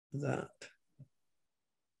that.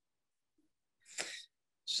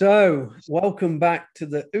 So, welcome back to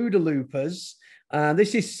the OODA Loopers.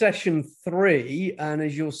 This is session 3, and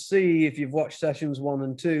as you'll see if you've watched sessions 1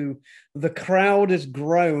 and 2, the crowd has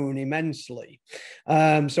grown immensely.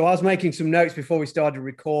 So I was making some notes before we started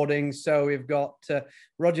recording. So we've got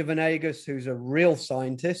Roger Venegas, who's a real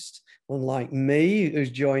scientist, unlike me,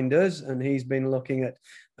 who's joined us, and he's been looking at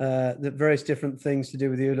the various different things to do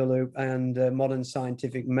with the OODA loop and modern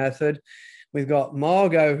scientific method. We've got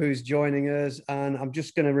Margaux, who's joining us, and I'm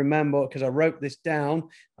just going to remember because I wrote this down.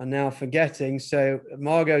 I'm now forgetting. So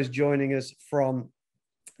Margaux's joining us from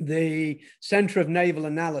the Center of Naval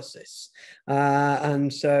Analysis.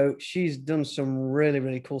 And so she's done some really,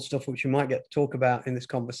 really cool stuff, which we might get to talk about in this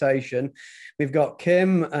conversation. We've got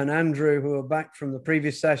Kim and Andrew, who are back from the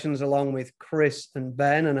previous sessions, along with Chris and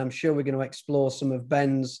Ben. And I'm sure we're going to explore some of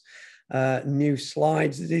Ben's new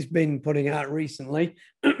slides that he's been putting out recently.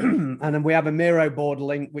 And then we have a Miro board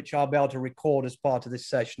link, which I'll be able to record as part of this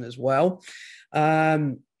session as well.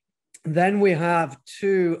 Then we have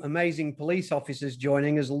 2 amazing police officers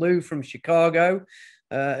joining us. Lou from Chicago,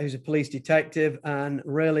 who's a police detective and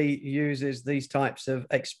really uses these types of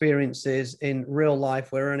experiences in real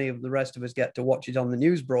life where any of the rest of us get to watch it on the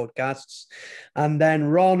news broadcasts. And then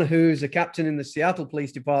Ron, who's a captain in the Seattle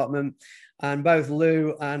Police Department. And both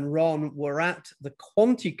Lou and Ron were at the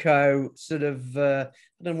Quantico sort of, I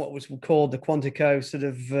don't know what was called, the Quantico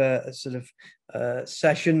sort of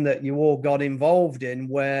session that you all got involved in,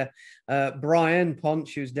 where Brian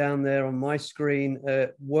Ponch, who's down there on my screen,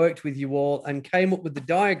 worked with you all and came up with the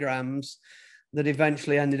diagrams that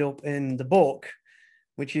eventually ended up in the book,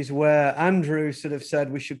 which is where Andrew sort of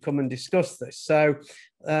said we should come and discuss this. So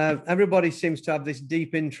everybody seems to have this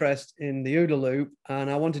deep interest in the OODA loop, and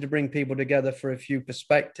I wanted to bring people together for a few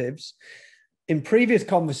perspectives. In previous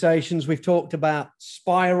conversations, we've talked about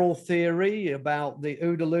spiral theory, about the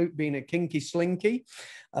OODA loop being a kinky slinky,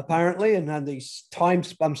 apparently, and then these time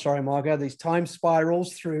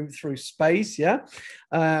spirals through space,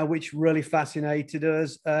 which really fascinated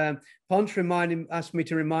us. Ponch asked me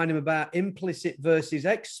to remind him about implicit versus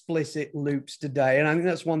explicit loops today, and I think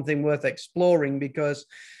that's one thing worth exploring, because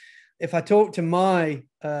if I talk to my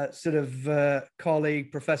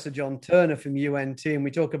colleague, Professor John Turner from UNT, and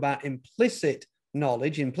we talk about implicit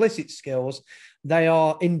knowledge, implicit skills, they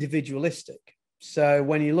are individualistic. So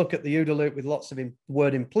when you look at the OODA loop with lots of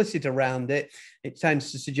word implicit around it, it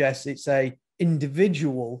tends to suggest it's a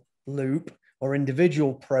individual loop or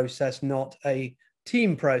individual process, not a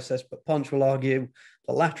team process. But Ponch will argue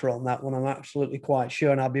the latter on that one, I'm absolutely quite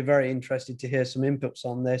sure, and I'll be very interested to hear some inputs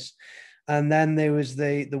on this. And then there was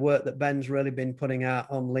the work that Ben's really been putting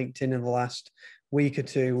out on LinkedIn in the last week or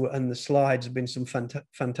two, and the slides have been some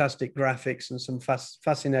fantastic graphics and some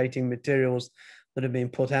fascinating materials that have been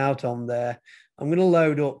put out on there. I'm going to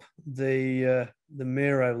load up the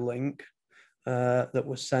Miro link that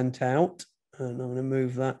was sent out, and I'm going to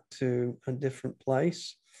move that to a different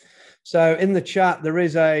place. So in the chat, there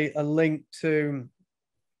is a link to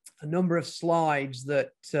a number of slides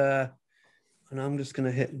that and I'm just going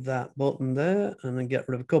to hit that button there and then get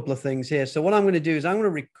rid of a couple of things here. So what I'm going to do is I'm going to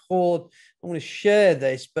record, I'm going to share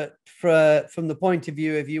this, but from the point of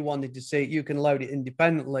view, if you wanted to see it, you can load it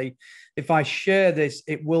independently. If I share this,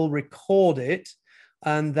 it will record it,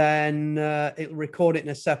 and then it'll record it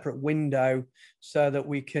in a separate window so that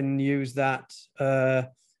we can use that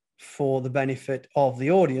for the benefit of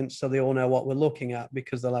the audience, so they all know what we're looking at,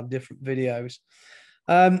 because they'll have different videos.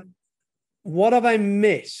 What have I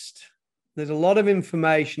missed? There's a lot of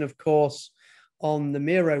information, of course, on the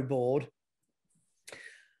Miro board.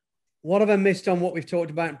 What have I missed on what we've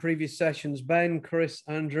talked about in previous sessions? Ben, Chris,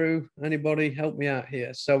 Andrew, anybody help me out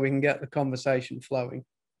here so we can get the conversation flowing?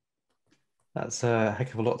 That's a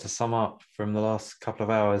heck of a lot to sum up from the last couple of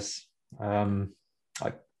hours. I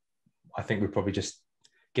think we've probably just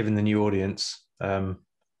given the new audience dive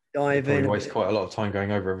in. Waste quite a lot of time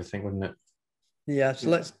going over everything, wouldn't it? Yeah,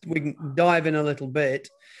 so we can dive in a little bit.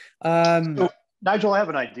 So, Nigel, I have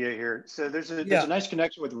an idea here. So there's a nice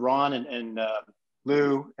connection with Ron and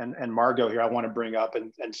Lou and Margaux here I want to bring up,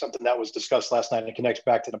 and something that was discussed last night and connects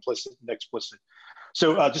back to the implicit and explicit.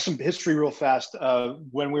 So just some history real fast.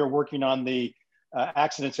 When we were working on the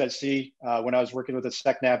accidents at sea, when I was working with the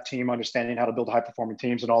SecNav team, understanding how to build high-performing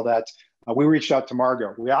teams and all that, we reached out to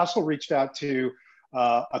Margaux. We also reached out to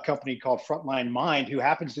a company called Frontline Mind, who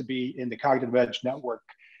happens to be in the Cognitive Edge Network,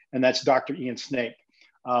 and that's Dr. Ian Snape.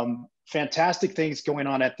 Fantastic things going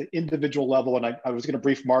on at the individual level, and I was going to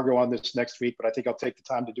brief Margaux on this next week, but I think I'll take the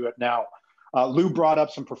time to do it now. Lou brought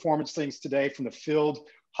up some performance things today from the field,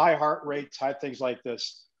 high heart rates, high things like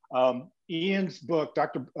this. Ian's book,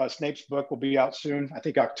 Dr. Snape's book, will be out soon, I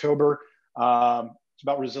think October. It's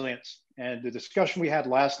about resilience. And the discussion we had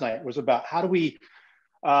last night was about how do we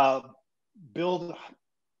build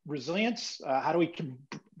resilience? How do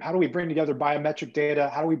we bring together biometric data?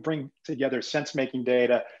 How do we bring together sense-making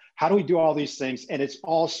data? How do we do all these things? And it's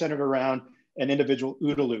all centered around an individual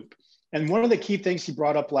OODA loop. And one of the key things he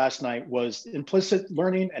brought up last night was implicit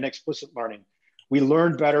learning and explicit learning. We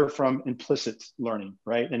learn better from implicit learning,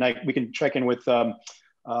 right? And we can check in with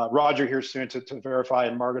Roger here soon to verify,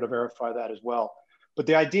 and Margaux to verify that as well. But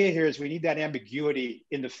the idea here is we need that ambiguity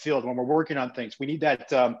in the field when we're working on things. We need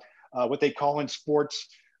that, what they call in sports,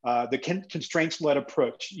 the constraints-led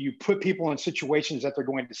approach. You put people in situations that they're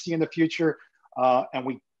going to see in the future,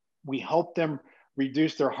 and we help them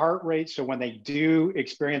reduce their heart rate. So when they do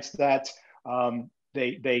experience that,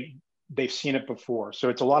 they've seen it before. So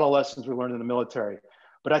it's a lot of lessons we learned in the military.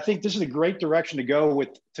 But I think this is a great direction to go with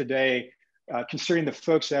today, considering the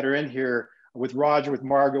folks that are in here with Roger, with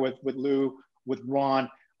Margaux, with Lou, with Ron,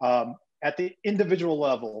 at the individual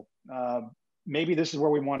level. Maybe this is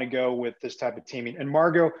where we want to go with this type of teaming. And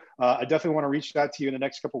Margaux, I definitely want to reach out to you in the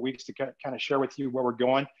next couple of weeks to kind of share with you where we're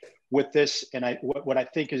going with this, and what I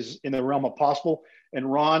think is in the realm of possible. And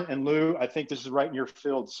Ron and Lou, I think this is right in your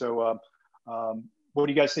field. So what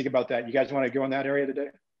do you guys think about that? You guys want to go in that area today?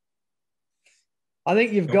 I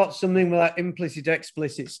think you've got something with that implicit,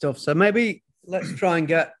 explicit stuff. So maybe let's try and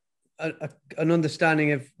get an understanding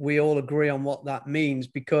if we all agree on what that means,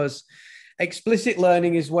 because explicit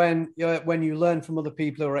learning is when you learn from other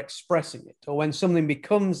people who are expressing it, or when something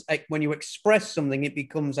becomes, when you express something, it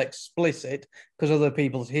becomes explicit because other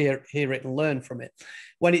people hear it and learn from it.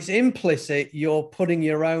 When it's implicit, you're putting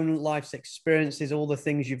your own life's experiences, all the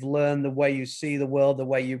things you've learned, the way you see the world, the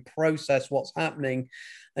way you process what's happening.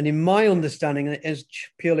 And in my understanding, and it is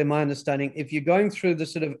purely my understanding, if you're going through the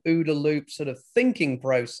sort of OODA loop sort of thinking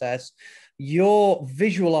process, you're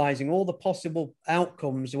visualizing all the possible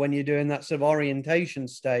outcomes when you're doing that sort of orientation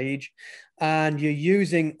stage, and you're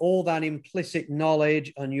using all that implicit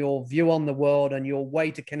knowledge and your view on the world and your way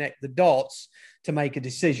to connect the dots to make a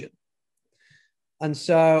decision. And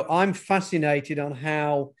so I'm fascinated on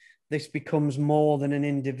how this becomes more than an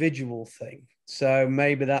individual thing. So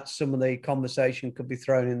maybe that's some of the conversation could be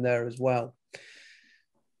thrown in there as well.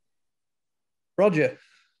 Roger.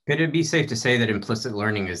 Could it be safe to say that implicit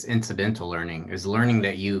learning is incidental learning, is learning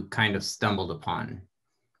that you kind of stumbled upon,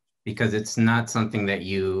 because it's not something that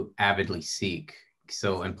you avidly seek?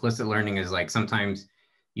 So implicit learning is like sometimes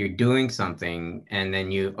you're doing something and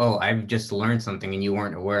then I've just learned something and you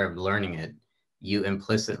weren't aware of learning it. You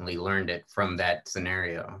implicitly learned it from that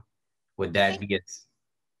scenario. Would that be it?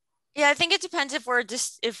 Yeah, I think it depends if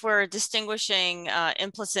we're distinguishing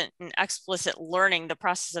implicit and explicit learning, the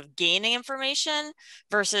process of gaining information,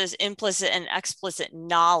 versus implicit and explicit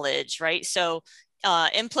knowledge, right? So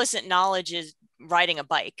implicit knowledge is riding a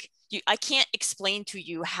bike. I can't explain to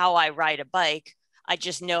you how I ride a bike. I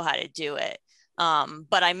just know how to do it.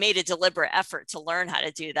 But I made a deliberate effort to learn how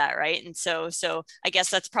to do that, right? And so I guess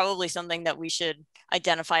that's probably something that we should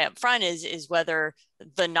identify up front is whether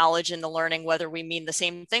the knowledge and the learning, whether we mean the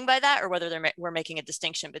same thing by that, or whether we're making a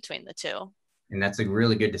distinction between the two. And that's a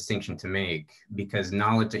really good distinction to make, because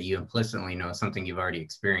knowledge that you implicitly know is something you've already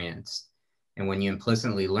experienced. And when you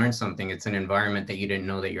implicitly learn something, it's an environment that you didn't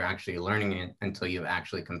know that you're actually learning it until you've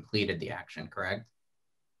actually completed the action, correct?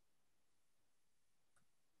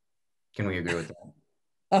 Can we agree with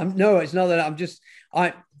that? No, it's not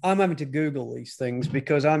that. I'm having to Google these things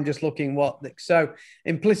because I'm just looking so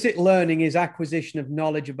implicit learning is acquisition of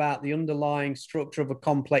knowledge about the underlying structure of a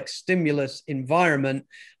complex stimulus environment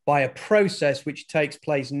by a process which takes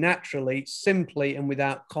place naturally, simply, and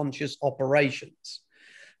without conscious operations.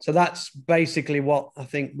 So that's basically what I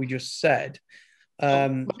think we just said.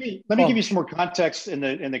 Let me give you some more context in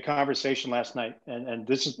the conversation last night, and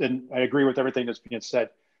I agree with everything that's being said.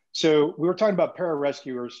 So we were talking about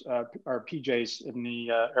pararescuers, or PJs in the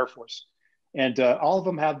Air Force, and all of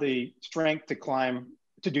them have the strength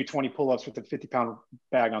to do 20 pull-ups with a 50-pound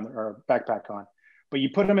bag on or backpack on. But you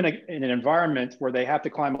put them in an environment where they have to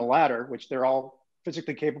climb a ladder, which they're all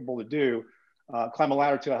physically capable to do, climb a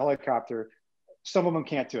ladder to a helicopter. Some of them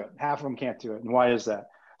can't do it. Half of them can't do it. And why is that?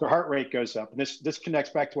 Their heart rate goes up. And this connects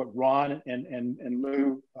back to what Ron and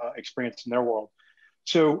Lou experienced in their world.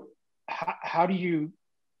 So how do you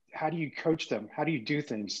coach them? How do you do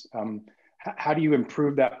things? How do you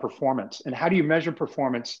improve that performance? And how do you measure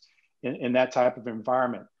performance in that type of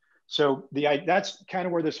environment? So that's kind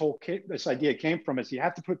of where this idea came from, is you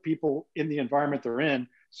have to put people in the environment they're in,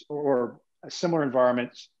 or a similar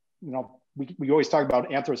environment. You know, we always talk about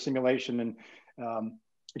anthrosimulation and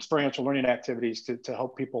experiential learning activities to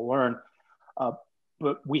help people learn.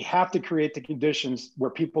 But we have to create the conditions where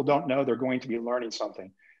people don't know they're going to be learning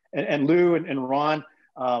something. And Lou and Ron,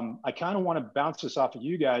 I kind of want to bounce this off of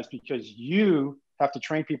you guys, because you have to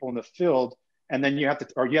train people in the field, and then you have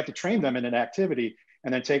to train them in an activity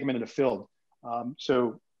and then take them into the field.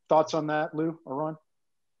 So thoughts on that, Lou or Ron?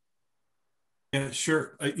 Yeah,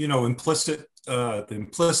 sure. You know, the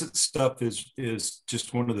implicit stuff is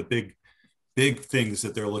just one of the big things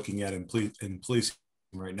that they're looking at in policing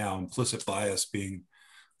right now. Implicit bias being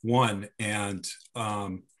one, and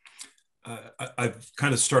I've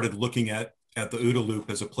kind of started looking at the OODA loop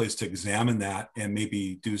as a place to examine that and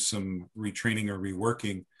maybe do some retraining or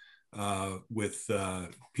reworking with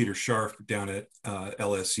Peter Scharf down at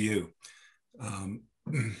LSU.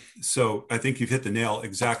 So I think you've hit the nail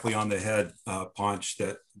exactly on the head, Ponch,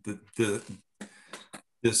 that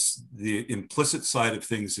the implicit side of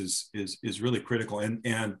things is really critical,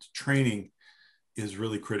 and training is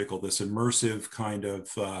really critical. This immersive kind of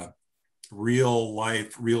real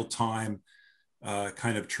life, real time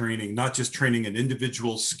kind of training, not just training an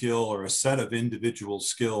individual skill or a set of individual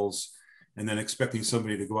skills and then expecting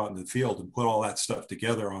somebody to go out in the field and put all that stuff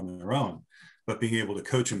together on their own, but being able to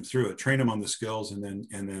coach them through it, train them on the skills, and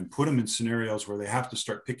then put them in scenarios where they have to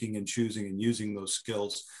start picking and choosing and using those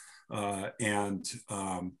skills. That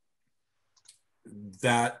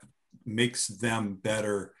makes them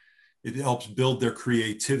better. It helps build their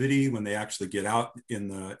creativity when they actually get out in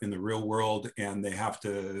the real world and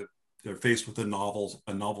they're faced with a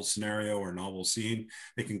novel scenario or a novel scene.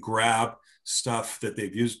 They can grab stuff that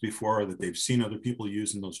they've used before or that they've seen other people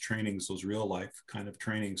use in those trainings, those real life kind of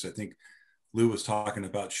trainings. I think Lou was talking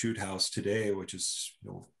about Shoot House today, which is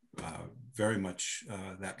very much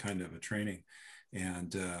that kind of a training.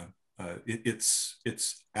 And it's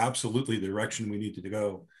absolutely the direction we need to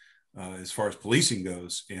go as far as policing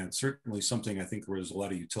goes, and certainly something I think where there's a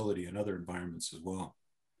lot of utility in other environments as well.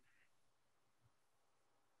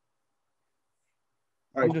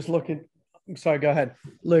 I'm just looking. I'm sorry, go ahead,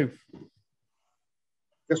 Lou.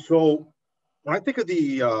 Yeah, so when I think of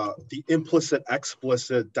the implicit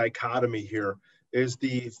explicit dichotomy here,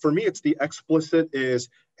 for me it's the explicit is,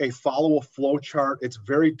 hey, follow a flow chart. It's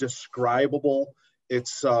very describable.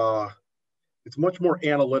 It's much more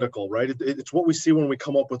analytical, right? It's what we see when we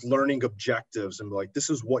come up with learning objectives and like,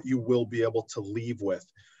 this is what you will be able to leave with.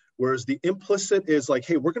 Whereas the implicit is like,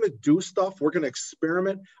 hey, we're going to do stuff. We're going to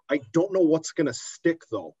experiment. I don't know what's going to stick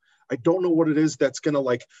though. I don't know what it is that's going to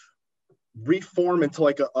like reform into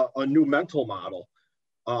like a new mental model.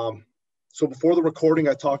 So before the recording,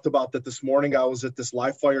 I talked about that this morning. I was at this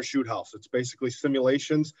live fire shoot house. It's basically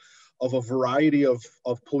simulations of a variety of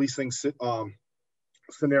policing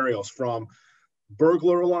scenarios, from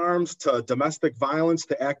burglar alarms to domestic violence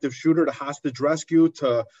to active shooter to hostage rescue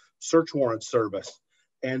to search warrant service.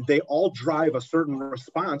 And they all drive a certain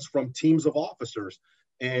response from teams of officers.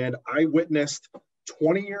 And I witnessed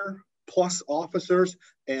 20-year-plus officers,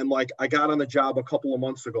 and like I got on the job a couple of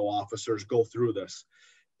months ago, officers go through this.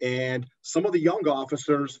 And some of the young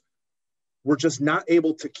officers were just not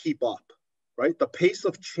able to keep up, right? The pace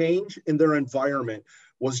of change in their environment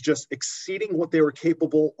was just exceeding what they were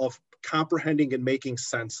capable of comprehending and making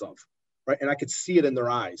sense of, right? And I could see it in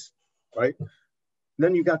their eyes, right? And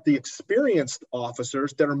then you got the experienced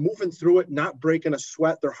officers that are moving through it, not breaking a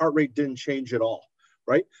sweat. Their heart rate didn't change at all,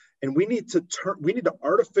 right? And we need to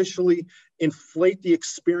artificially inflate the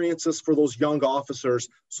experiences for those young officers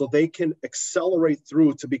so they can accelerate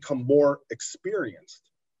through to become more experienced,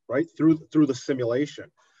 right? Through the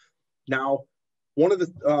simulation. Now, one of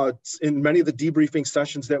the, in many of the debriefing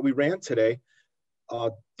sessions that we ran today,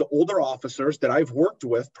 the older officers that I've worked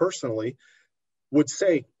with personally would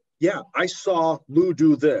say, yeah, I saw Lou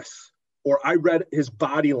do this, or I read his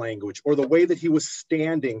body language, or the way that he was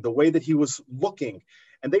standing, the way that he was looking.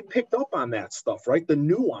 And they picked up on that stuff, right? The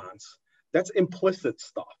nuance, that's implicit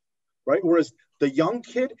stuff, right? Whereas the young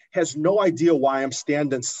kid has no idea why I'm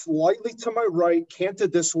standing slightly to my right,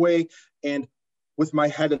 canted this way, and with my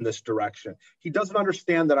head in this direction. He doesn't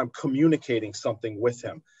understand that I'm communicating something with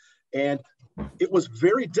him. And it was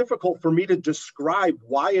very difficult for me to describe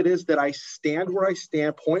why it is that I stand where I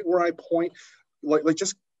stand, point where I point, like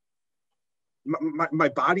just my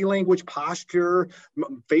body language, posture,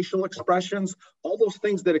 facial expressions, all those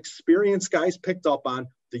things that experienced guys picked up on,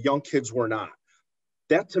 the young kids were not.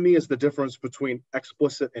 That to me is the difference between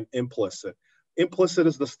explicit and implicit. Implicit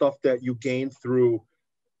is the stuff that you gain through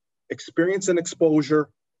experience and exposure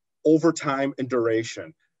over time and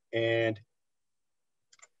duration. And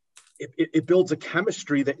it builds a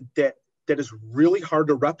chemistry that is really hard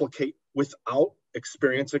to replicate without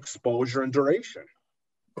experience, exposure, and duration.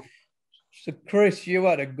 So Chris, you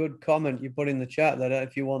had a good comment you put in the chat that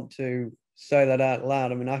if you want to say that out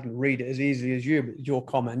loud, I mean, I can read it as easily as you, but it's your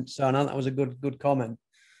comment. So I know that was a good comment.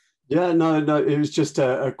 Yeah, no, it was just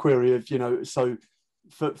a query of, so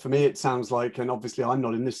for me, it sounds like, and obviously I'm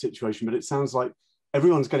not in this situation, but it sounds like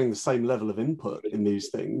everyone's getting the same level of input in these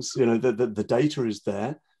things. The data is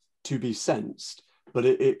there to be sensed, but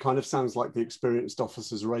it kind of sounds like the experienced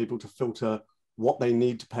officers are able to filter what they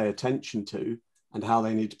need to pay attention to and how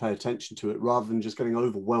they need to pay attention to it, rather than just getting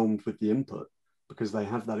overwhelmed with the input, because they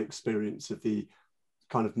have that experience of the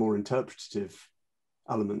kind of more interpretative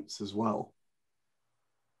elements as well.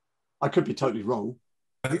 I could be totally wrong.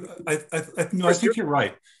 I think you're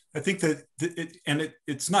right. I think that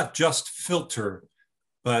it's not just filter,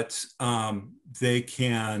 but they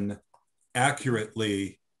can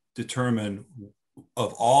accurately determine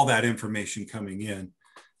of all that information coming in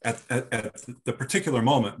at the particular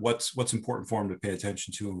moment, what's important for them to pay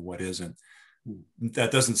attention to and what isn't. That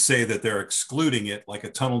doesn't say that they're excluding it like a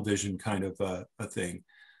tunnel vision kind of a thing,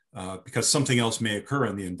 because something else may occur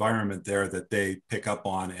in the environment there that they pick up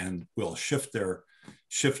on and will shift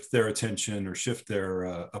their attention or shift their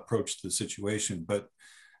approach to the situation. But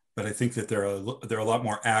I think that they're a lot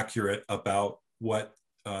more accurate about what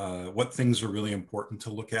things are really important to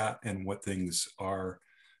look at and what things are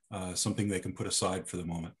something they can put aside for the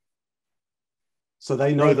moment. So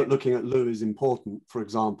they know that looking at Lou is important, for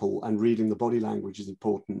example, and reading the body language is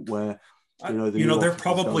important, where, they're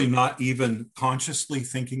probably not even consciously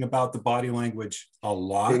thinking about the body language a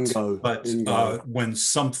lot. Bingo. When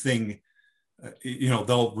something,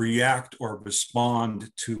 they'll react or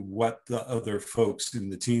respond to what the other folks in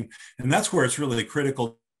the team, and that's where it's really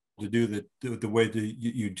critical to do the way that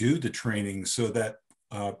you do the training, so that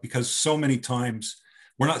because so many times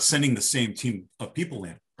we're not sending the same team of people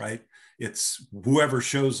in, right? It's whoever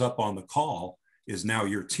shows up on the call is now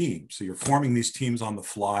your team. So you're forming these teams on the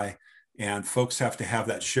fly, and folks have to have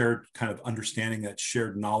that shared kind of understanding, that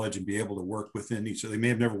shared knowledge, and be able to work within each other. They may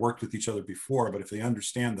have never worked with each other before, but if they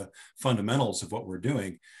understand the fundamentals of what we're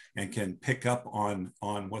doing and can pick up on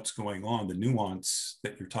what's going on, the nuance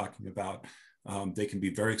that you're talking about, they can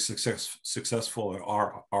be very successful,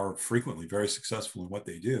 or are frequently very successful in what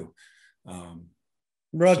they do.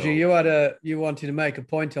 Roger, you wanted to make a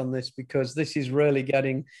point on this, because this is really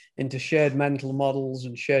getting into shared mental models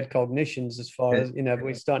and shared cognitions, as far as,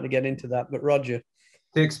 we're starting to get into that. But Roger.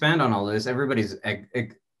 To expand on all this, everybody's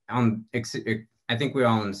on, I think we're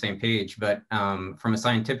all on the same page, but from a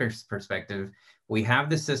scientific perspective, we have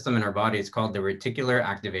this system in our body. It's called the reticular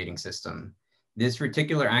activating system. This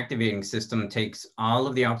reticular activating system takes all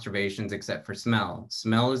of the observations except for smell.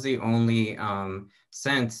 Smell is the only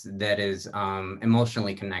sense that is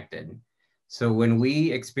emotionally connected. So when we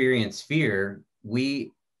experience fear,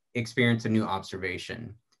 we experience a new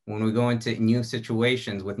observation. When we go into new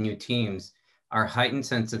situations with new teams, our heightened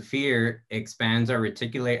sense of fear expands our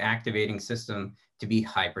reticular activating system to be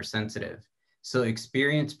hypersensitive. So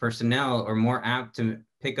experienced personnel are more apt to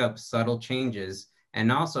pick up subtle changes and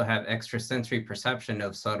also have extrasensory perception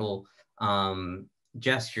of subtle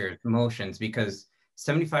gestures, motions, because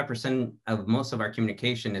 75% of most of our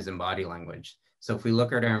communication is in body language. So if we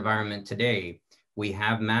look at our environment today, we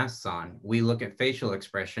have masks on. We look at facial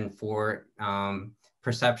expression for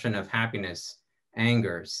perception of happiness,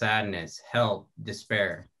 anger, sadness, help,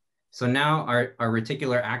 despair. So now our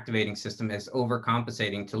reticular activating system is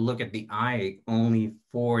overcompensating to look at the eye only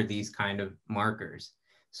for these kind of markers.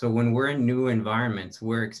 So when we're in new environments,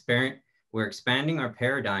 we're expanding our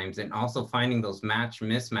paradigms and also finding those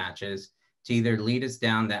mismatches to either lead us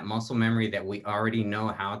down that muscle memory that we already know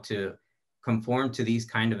how to conform to these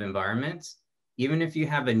kind of environments. Even if you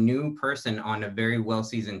have a new person on a very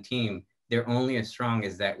well-seasoned team, they're only as strong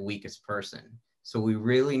as that weakest person. So we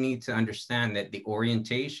really need to understand that the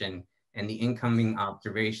orientation and the incoming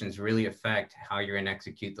observations really affect how you're going to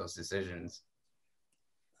execute those decisions.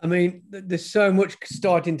 I mean, there's so much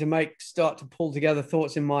starting to start to pull together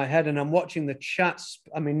thoughts in my head, and I'm watching the chats.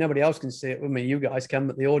 I mean, nobody else can see it with me. You guys can,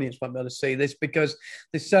 but the audience won't be able to see this, because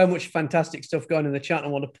there's so much fantastic stuff going in the chat. And I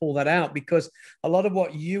want to pull that out, because a lot of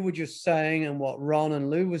what you were just saying and what Ron and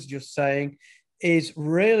Lou was just saying is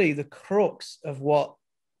really the crux of what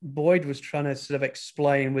Boyd was trying to sort of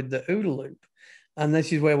explain with the OODA loop. And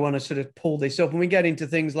this is where we want to sort of pull this up. And we get into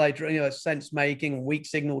things later, sense making, weak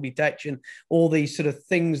signal detection, all these sort of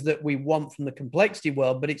things that we want from the complexity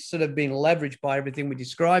world, but it's sort of being leveraged by everything we're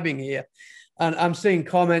describing here. And I'm seeing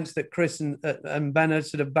comments that Chris and Ben are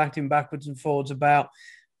sort of batting backwards and forwards about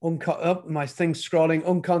my thing's scrolling,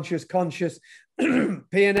 unconscious, conscious, PNS,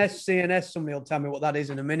 CNS, somebody will tell me what that is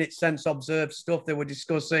in a minute, sense observed stuff they were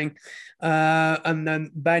discussing. And then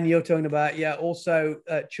Ben, you're talking about, also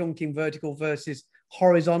chunking vertical versus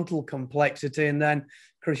horizontal complexity. And then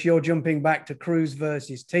Chris, you're jumping back to crews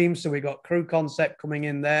versus teams. So we got crew concept coming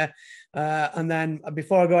in there. And then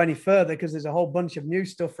before I go any further, because there's a whole bunch of new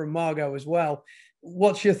stuff from Margaux as well,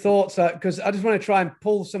 what's your thoughts? Because I just want to try and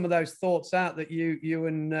pull some of those thoughts out that you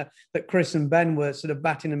and that Chris and Ben were sort of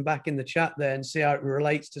batting them back in the chat there, and see how it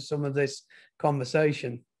relates to some of this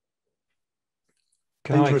conversation.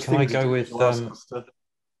 Can I go with who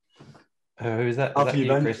is that? After you,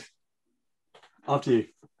 Ben. Chris? After you.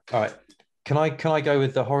 All right. Can I go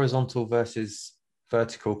with the horizontal versus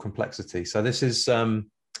vertical complexity? So this is a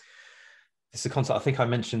concept. I think I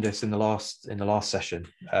mentioned this in the last session.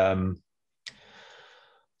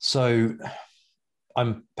 So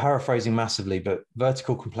I'm paraphrasing massively, but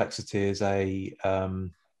vertical complexity is a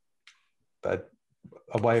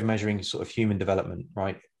way of measuring sort of human development,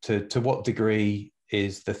 right? To what degree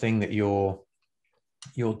is the thing that you're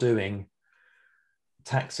doing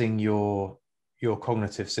taxing your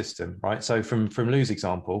cognitive system, right? So from Lou's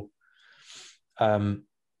example, the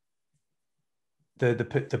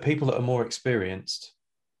people that are more experienced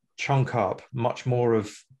chunk up much more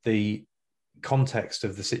of the context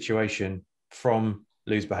of the situation from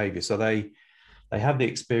Lou's behavior. So they have the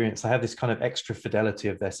experience, they have this kind of extra fidelity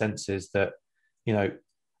of their senses that,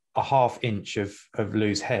 a half inch of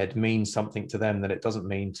Lou's head means something to them that it doesn't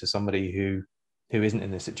mean to somebody who isn't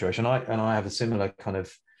in this situation. I have a similar kind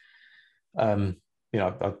of,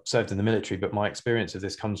 I've served in the military, but my experience of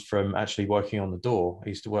this comes from actually working on the door. I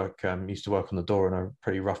used to work on the door in a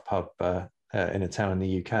pretty rough pub in a town in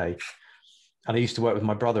the UK. And I used to work with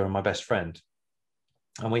my brother and my best friend.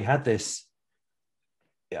 And we had this,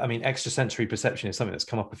 extrasensory perception is something that's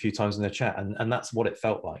come up a few times in the chat. And that's what it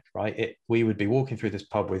felt like, right? We would be walking through this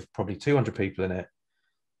pub with probably 200 people in it.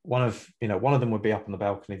 One of them would be up on the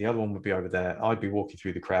balcony. The other one would be over there. I'd be walking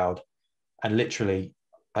through the crowd, and literally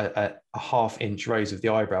a half-inch raise of the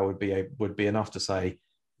eyebrow would be enough to say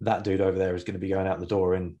that dude over there is going to be going out the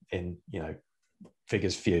door in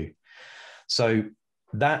figures few. So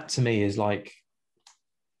that to me is like,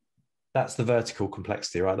 that's the vertical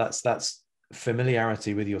complexity, right? That's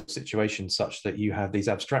familiarity with your situation such that you have these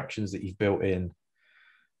abstractions that you've built in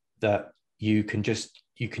that you can just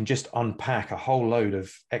unpack a whole load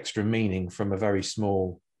of extra meaning from a very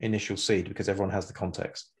small initial seed because everyone has the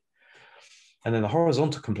context. And then the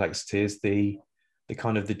horizontal complexity is the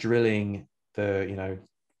kind of the drilling, the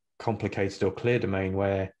complicated or clear domain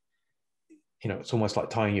where it's almost like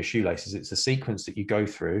tying your shoelaces. It's a sequence that you go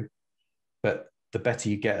through, but the better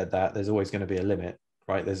you get at that, there's always going to be a limit,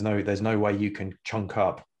 right? There's no way you can chunk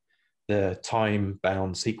up the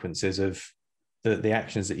time-bound sequences of the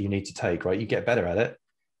actions that you need to take, right? You get better at it,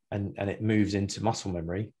 and it moves into muscle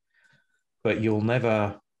memory, but you'll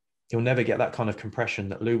never get that kind of compression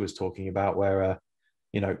that Lou was talking about, where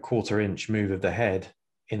a quarter-inch move of the head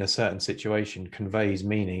in a certain situation conveys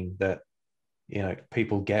meaning that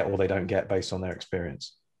people get or they don't get based on their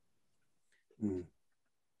experience. Mm.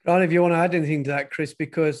 Ron, if you want to add anything to that, Chris,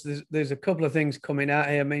 because there's a couple of things coming out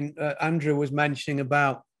here. Andrew was mentioning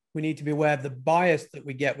about we need to be aware of the bias that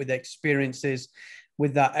we get with experiences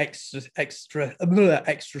with that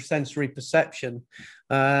extrasensory perception.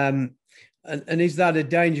 And is that a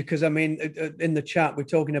danger? Because in the chat, we're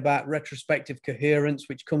talking about retrospective coherence,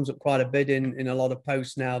 which comes up quite a bit in a lot of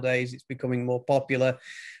posts nowadays. It's becoming more popular.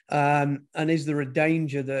 And is there a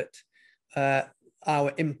danger that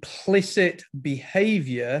our implicit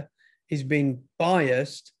behavior is being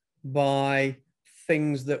biased by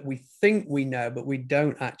things that we think we know, but we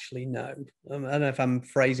don't actually know? I don't know if I'm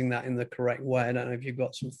phrasing that in the correct way. I don't know if you've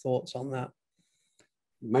got some thoughts on that.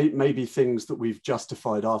 Maybe things that we've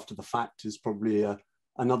justified after the fact is probably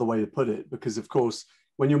another way to put it, because of course,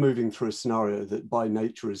 when you're moving through a scenario that by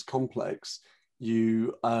nature is complex,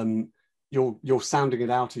 you're sounding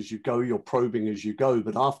it out as you go, you're probing as you go,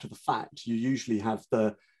 but after the fact, you usually have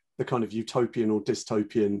the kind of utopian or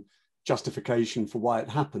dystopian justification for why it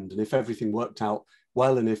happened. And if everything worked out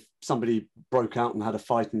well, and if somebody broke out and had a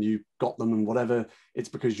fight and you got them and whatever, it's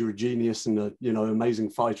because you're a genius and a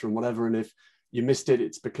amazing fighter and whatever. And if you missed it,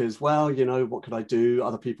 it's because, well, what could I do?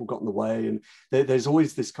 Other people got in the way. And there's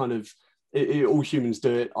always this kind of, all humans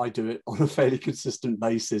do it, I do it on a fairly consistent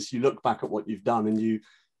basis. You look back at what you've done and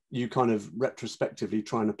you kind of retrospectively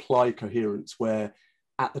try and apply coherence where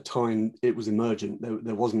at the time it was emergent.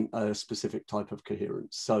 There wasn't a specific type of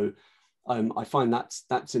coherence. So I find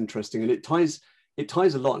that's interesting. And it ties it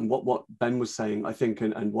ties a lot in what Ben was saying, I think,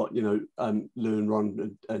 and what, you know, Lou and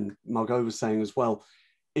Ron and Margaux was saying as well.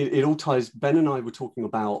 It all ties. Ben and I were talking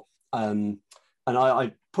about, and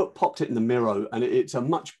I popped it in the Miro, and it's a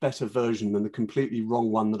much better version than the completely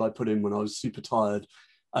wrong one that I put in when I was super tired,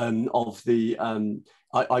 of the,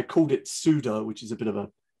 I called it SUDA, which is a bit of a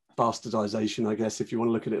bastardization, I guess, if you want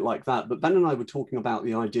to look at it like that. But Ben and I were talking about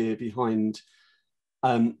the idea behind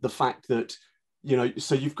the fact that, you know,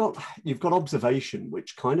 so you've got observation,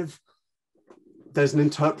 which kind of, there's an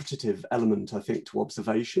interpretative element, I think, to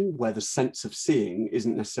observation, where the sense of seeing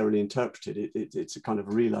isn't necessarily interpreted. It's a kind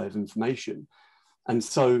of relay of information. And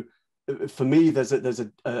so for me, there's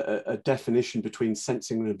a definition between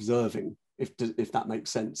sensing and observing, if that makes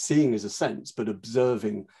sense. Seeing is a sense, but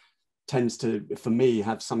observing tends to, for me,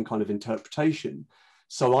 have some kind of interpretation.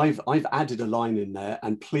 So I've added a line in there,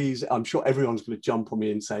 and please, I'm sure everyone's going to jump on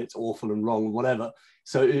me and say it's awful and wrong and whatever.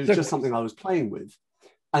 So it was just something I was playing with.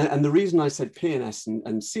 And the reason I said PNS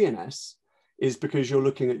and CNS is because you're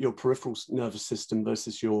looking at your peripheral nervous system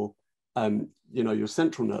versus your, you know, your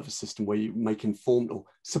central nervous system, where you make informed, or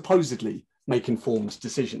supposedly make informed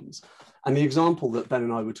decisions. And the example that Ben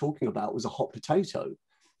and I were talking about was a hot potato.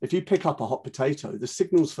 If you pick up a hot potato, the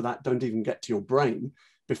signals for that don't even get to your brain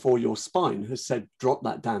before your spine has said, drop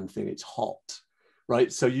that damn thing, it's hot,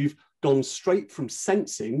 right? So you've gone straight from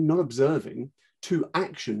sensing, not observing, to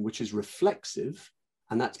action, which is reflexive,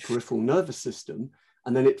 and that's peripheral nervous system.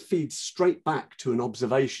 And then it feeds straight back to an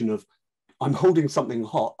observation of, I'm holding something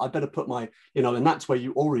hot, I better put my, you know, and that's where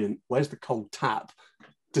you orient, where's the cold tap?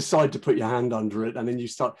 Decide to put your hand under it, and then you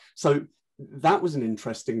start. So that was an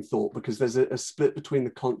interesting thought, because there's a split between the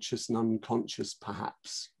conscious and unconscious,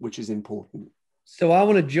 perhaps, which is important. So I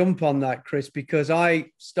want to jump on that, Chris, because I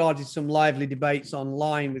started some lively debates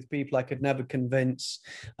online with people I could never convince,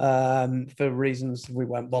 for reasons we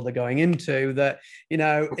won't bother going into, that, you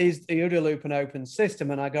know, is the OODA loop an open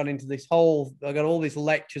system? And I got into this whole, I got all these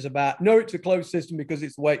lectures about, no, it's a closed system because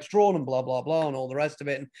it's the way it's drawn and blah, blah, blah, and all the rest of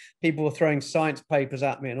it. And people were throwing science papers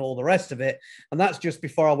at me and all the rest of it. And that's just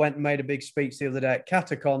before I went and made a big speech the other day at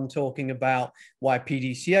Catacon, talking about why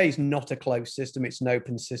PDCA is not a closed system, it's an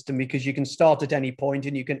open system, because you can start at any point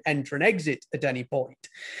and you can enter and exit at any point.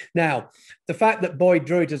 Now, the fact that Boyd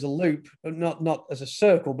drew it as a loop, not as a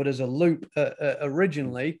circle, but as a loop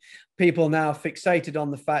originally, people are now fixated on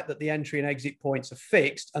the fact that the entry and exit points are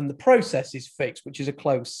fixed and the process is fixed, which is a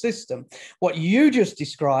closed system. What you just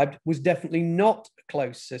described was definitely not a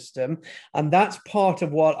closed system. And that's part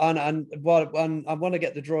of what, and I want to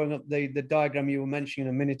get the drawing up, the diagram you were mentioning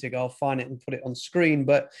a minute ago. I'll find it and put it on screen.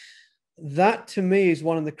 But that to me is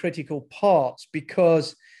one of the critical parts,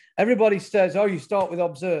 because everybody says, oh, you start with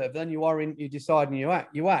observe, then you decide and you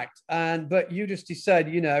act. But you just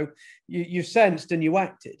said, you know, you sensed and you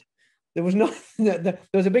acted. There was nothing, there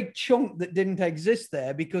was a big chunk that didn't exist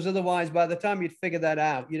there, because otherwise by the time you'd figure that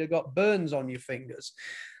out, you'd have got burns on your fingers.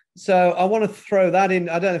 So I want to throw that in.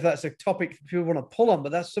 I don't know if that's a topic people want to pull on,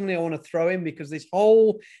 but that's something I want to throw in, because this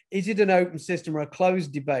whole, is it an open system or a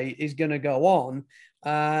closed debate is going to go on.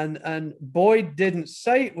 And Boyd didn't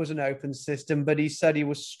say it was an open system, but he said he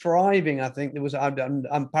was striving. I think there was,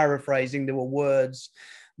 I'm paraphrasing, there were words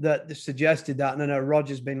that suggested that. And I know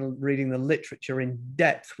Roger's been reading the literature in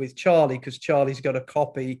depth with Charlie, because Charlie's got a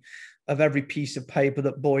copy of every piece of paper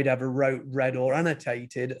that Boyd ever wrote, read, or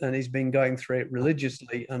annotated, and he's been going through it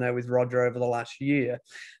religiously, I know, with Roger over the last year.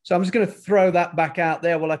 So I'm just going to throw that back out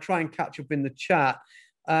there while I try and catch up in the chat.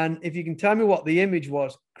 And if you can tell me what the image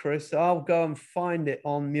was, Chris, I'll go and find it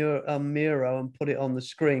on Miro and put it on the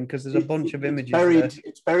screen, because there's a bunch of images there.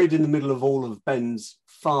 It's buried in the middle of all of Ben's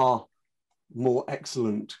far more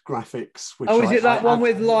excellent graphics. Which is it that one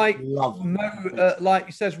with like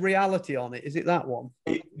it says reality on it? Is it that one?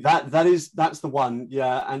 That's the one,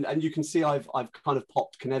 yeah. And you can see I've kind of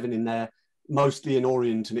popped Cynefin in there, mostly in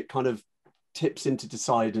Orient, and it kind of tips into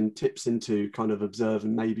decide and tips into kind of observe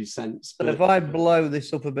and maybe sense. But if I blow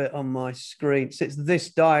this up a bit on my screen, so it's this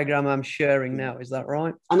diagram I'm sharing now, is that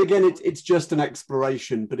right? And again, it's just an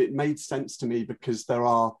exploration, but it made sense to me because there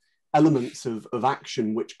are elements of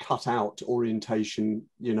action which cut out orientation,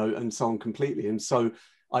 you know, and so on completely. And so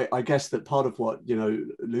I guess that part of what, you know,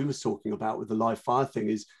 Lou was talking about with the live fire thing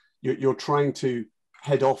is you're trying to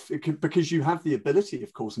head off, because you have the ability,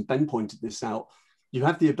 of course, and Ben pointed this out, you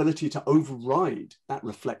have the ability to override that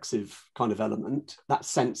reflexive kind of element, that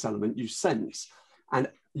sense element. You sense, and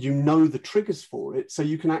you know the triggers for it. So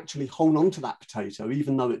you can actually hold on to that potato,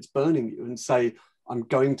 even though it's burning you, and say, I'm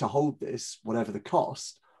going to hold this, whatever the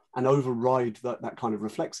cost, and override that kind of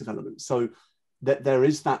reflexive element. So there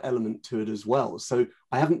is that element to it as well. So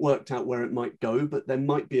I haven't worked out where it might go, but there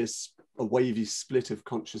might be a wavy split of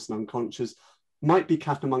conscious and unconscious. Might be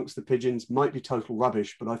cat amongst the pigeons, might be total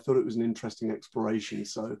rubbish, but I thought it was an interesting exploration.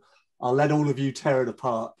 So I'll let all of you tear it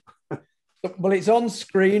apart. Well, it's on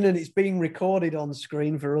screen and it's being recorded on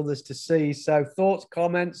screen for others to see. So thoughts,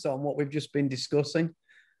 comments on what we've just been discussing?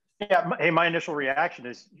 Yeah, my initial reaction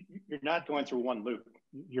is you're not going through one loop.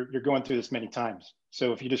 You're going through this many times.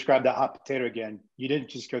 So if you describe that hot potato again, you didn't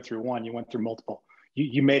just go through one, you went through multiple.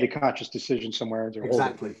 You made a conscious decision somewhere. To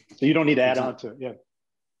exactly. Hold it. So you don't need to add on to it. Yeah.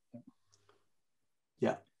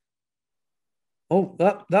 Yeah. Oh,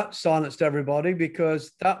 that silenced everybody,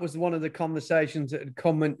 because that was one of the conversations that had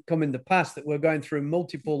come in the past, that we're going through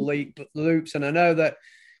multiple loops. And I know that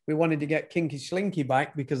we wanted to get Kinky Slinky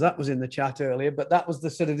back because that was in the chat earlier, but that was the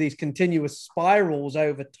sort of these continuous spirals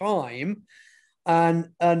over time. And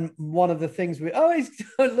one of the things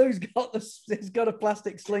Lou's got a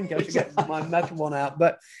plastic slink. I should get my metal one out.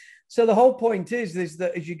 But so the whole point is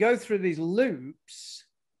that as you go through these loops,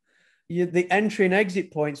 the entry and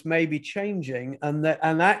exit points may be changing, and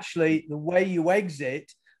actually the way you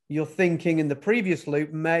exit your thinking in the previous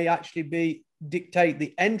loop may actually dictate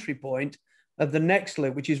the entry point of the next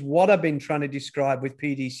loop, which is what I've been trying to describe with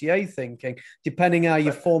PDCA thinking, depending how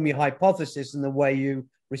you form your hypothesis and the way you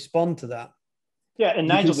respond to that. Yeah, and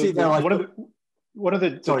Nigel, one of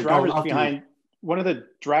the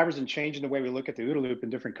drivers in changing the way we look at the OODA loop in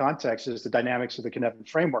different contexts is the dynamics of the Cynefin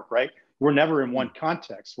Framework, right? We're never in one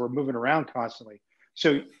context. We're moving around constantly.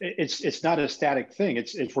 So it's not a static thing.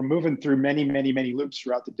 It's we're moving through many loops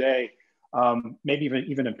throughout the day, maybe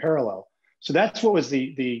even in parallel. So that's what was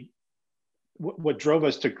what drove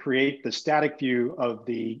us to create the static view of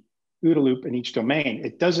the OODA loop in each domain.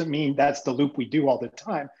 It doesn't mean that's the loop we do all the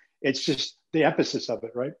time. It's just the emphasis of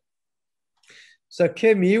it, right? So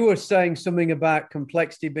Kim, you were saying something about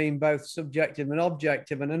complexity being both subjective and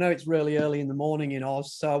objective, and I know it's really early in the morning in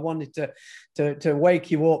Oz, so I wanted to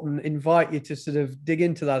wake you up and invite you to sort of dig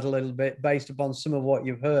into that a little bit based upon some of what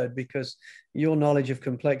you've heard, because your knowledge of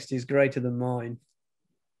complexity is greater than mine.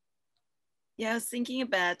 Yeah, I was thinking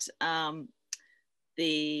about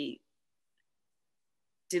the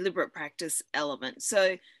deliberate practice element.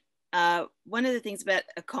 So one of the things about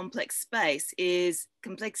a complex space is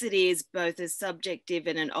complexity is both a subjective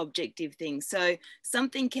and an objective thing. So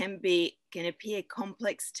something can appear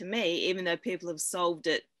complex to me, even though people have solved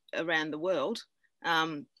it around the world.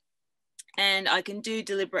 And I can do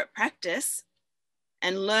deliberate practice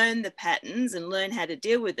and learn the patterns and learn how to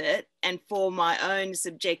deal with it. And for my own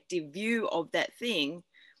subjective view of that thing,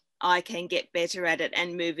 I can get better at it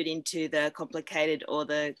and move it into the complicated or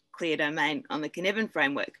the clear domain on the Cynefin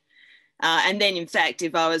Framework. And then, in fact,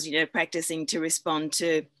 if I was, practicing to respond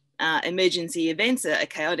to emergency events, a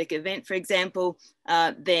chaotic event, for example,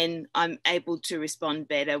 then I'm able to respond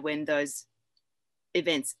better when those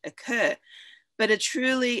events occur. But a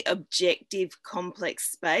truly objective,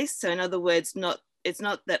 complex space. So, in other words, it's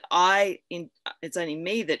not that it's only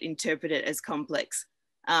me that interpret it as complex.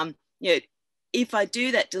 If I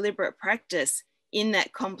do that deliberate practice in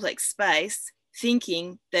that complex space,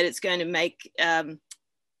 thinking that it's going to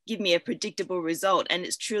give me a predictable result, and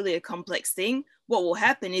it's truly a complex thing, what will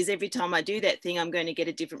happen is every time I do that thing, I'm going to get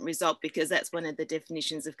a different result, because that's one of the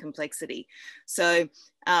definitions of complexity. So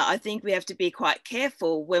I think we have to be quite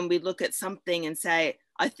careful when we look at something and say,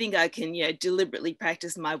 I think I can deliberately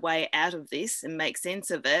practice my way out of this and make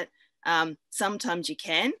sense of it. Sometimes you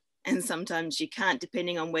can, and sometimes you can't,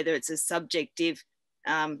 depending on whether it's a subjective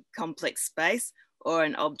complex space or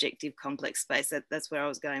an objective complex space. That's where I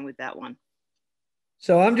was going with that one.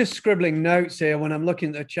 So I'm just scribbling notes here when I'm looking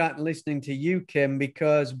at the chat and listening to you, Kim,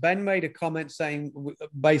 because Ben made a comment saying,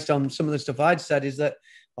 based on some of the stuff I'd said, is that,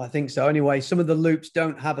 I think so anyway, some of the loops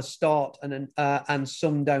don't have a start and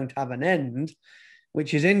some don't have an end,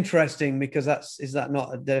 which is interesting, because is that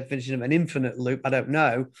not a definition of an infinite loop? I don't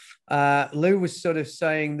know. Lou was sort of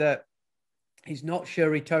saying that he's not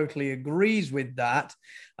sure he totally agrees with that.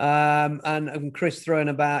 And Chris throwing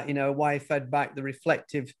about, why he fed back the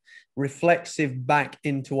reflexive back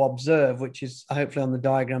into observe, which is hopefully on the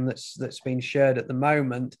diagram that's been shared at the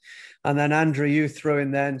moment. And then Andrew, you threw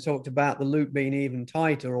in there and talked about the loop being even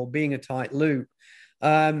tighter or being a tight loop.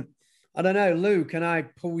 I don't know, Lou, can I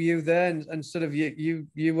pull you there and sort of you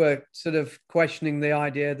were sort of questioning the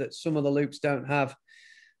idea that some of the loops don't have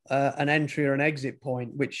an entry or an exit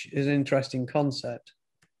point, which is an interesting concept.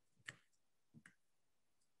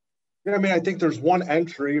 Yeah, I mean, I think there's one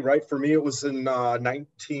entry, right? For me, it was in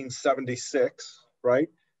 1976, right?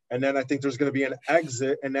 And then I think there's going to be an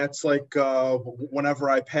exit, and that's like whenever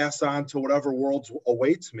I pass on to whatever world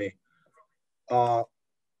awaits me.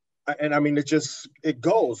 And I mean, it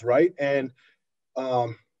goes, right? And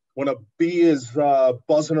when a bee is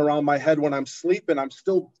buzzing around my head when I'm sleeping, I'm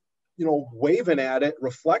still, waving at it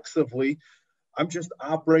reflexively. I'm just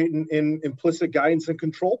operating in implicit guidance and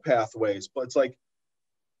control pathways. But it's like,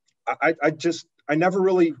 I never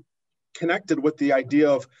really connected with the idea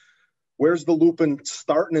of where's the loop and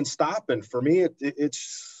starting and stopping. For me,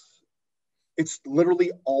 it's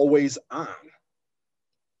literally always on.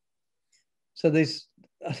 So there's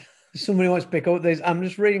somebody wants to pick up this. I'm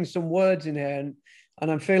just reading some words in here,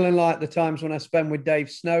 and I'm feeling like the times when I spend with Dave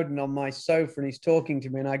Snowden on my sofa and he's talking to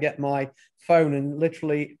me, and I get my phone and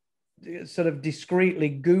literally sort of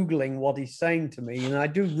discreetly Googling what he's saying to me. And I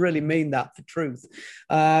do really mean that for truth,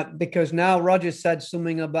 because now Roger said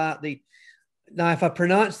something about now, if I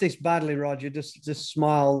pronounce this badly, Roger, just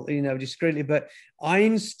smile, discreetly, but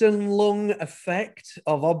Einstein-Lung effect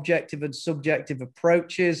of objective and subjective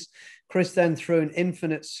approaches. Chris then threw an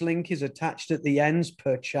infinite slinkies attached at the ends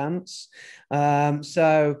per chance.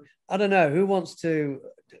 So I don't know, who wants to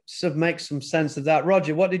sort of make some sense of that?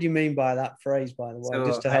 Roger, what did you mean by that phrase, by the way, so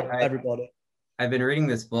just to help everybody? I've been reading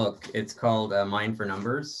this book. It's called Mind for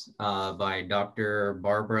Numbers by Dr.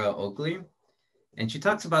 Barbara Oakley. And she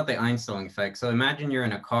talks about the Einstein effect. So imagine you're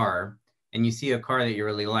in a car and you see a car that you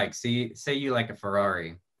really like. Say you like a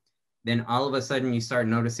Ferrari. Then all of a sudden you start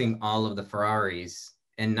noticing all of the Ferraris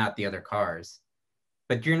and not the other cars.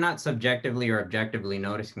 But you're not subjectively or objectively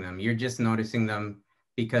noticing them. You're just noticing them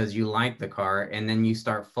because you like the car, and then you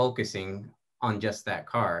start focusing on just that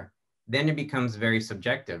car. Then it becomes very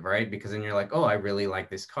subjective, right? Because then you're like, oh, I really like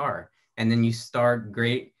this car. And then you start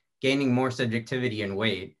gaining more subjectivity and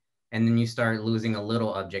weight. And then you start losing a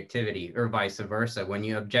little objectivity, or vice versa. When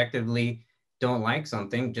you objectively don't like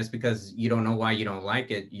something, just because you don't know why you don't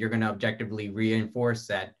like it, you're going to objectively reinforce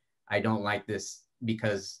that I don't like this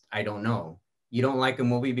because I don't know. You don't like a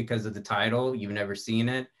movie because of the title, you've never seen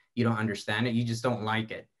it, you don't understand it, you just don't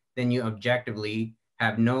like it. Then you objectively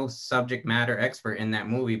have no subject matter expert in that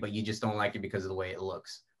movie, but you just don't like it because of the way it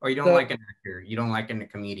looks. Or you don't like an actor, you don't like a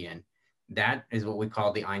comedian. That is what we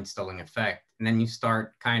call the Einstein effect. And then you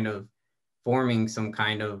start kind of forming some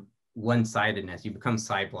kind of one-sidedness. You become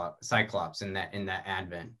cyclops in that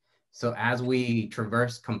advent. So as we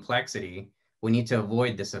traverse complexity, we need to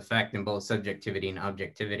avoid this effect in both subjectivity and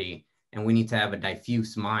objectivity. And we need to have a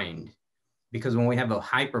diffuse mind, because when we have a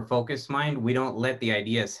hyper-focused mind, we don't let the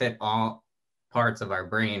ideas hit all parts of our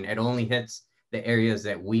brain. It only hits the areas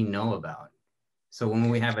that we know about. So when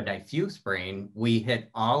we have a diffuse brain, we hit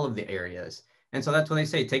all of the areas. And so that's what they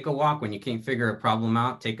say, take a walk when you can't figure a problem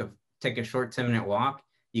out, take a short 10-minute walk,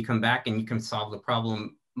 you come back and you can solve the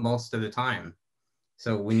problem most of the time.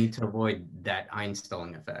 So we need to avoid that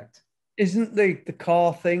Einstein effect. Isn't the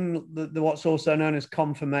car thing the what's also known as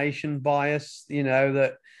confirmation bias,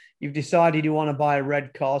 that you've decided you want to buy a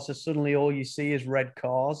red car, so suddenly all you see is red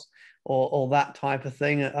cars, or that type of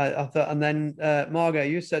thing. I thought, and then Margaux,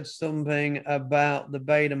 you said something about the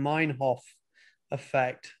Baader-Meinhof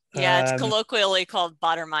effect. Yeah, it's colloquially called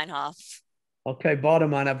Baader-Meinhof. Okay,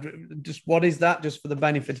 Baader-Meinhof. Just what is that? Just for the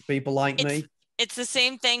benefit of people like me. It's the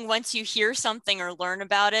same thing. Once you hear something or learn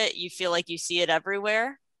about it, you feel like you see it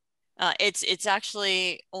everywhere. It's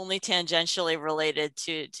actually only tangentially related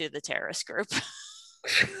to the terrorist group.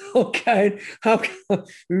 Okay.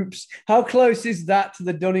 How close is that to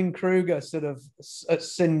the Dunning-Kruger sort of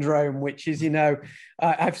syndrome, which is,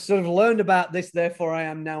 I've sort of learned about this, therefore I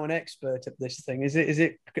am now an expert at this thing.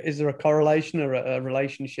 Is there a correlation or a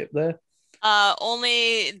relationship there?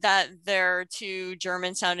 Only that they're two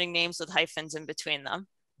German sounding names with hyphens in between them.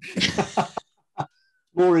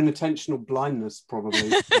 More inattentional blindness,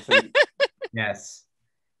 probably, I think. Yes.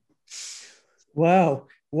 Wow.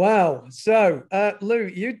 So, Lou,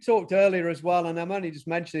 you talked earlier as well, and I'm only just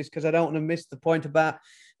mentioning this because I don't want to miss the point about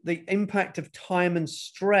the impact of time and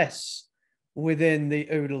stress within the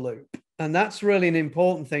OODA loop. And that's really an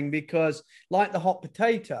important thing, because like the hot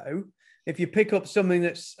potato, if you pick up something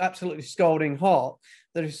that's absolutely scalding hot,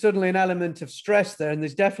 there's suddenly an element of stress there, and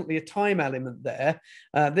there's definitely a time element there.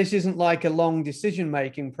 This isn't like a long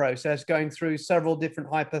decision-making process going through several different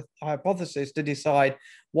hypotheses to decide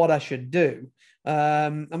what I should do.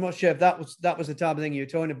 I'm not sure if that was the type of thing you were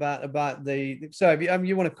talking about the. So if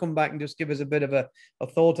you want to come back and just give us a bit of a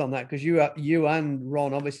thought on that, because you and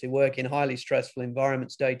Ron obviously work in highly stressful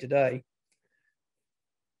environments day to day.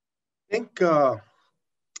 I think the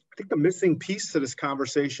missing piece to this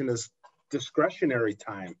conversation is discretionary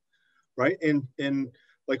time, right? And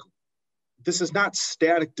like, this is not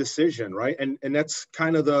static decision, right? And that's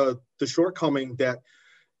kind of the shortcoming that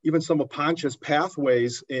even some of Pancha's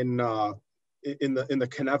pathways in the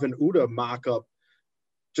Cynefin OODA mock-up,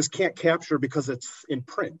 just can't capture because it's in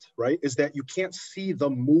print, right? Is that you can't see the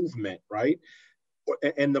movement, right?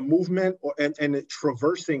 And the movement and it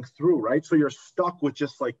traversing through, right? So you're stuck with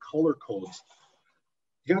just like color codes.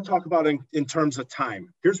 You got to talk about in terms of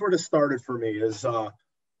time. Here's where this started for me is I'm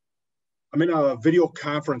in a video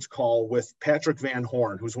conference call with Patrick Van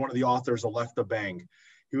Horn, who's one of the authors of Left of Bang.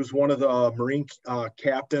 He was one of the Marine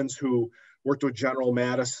captains who worked with General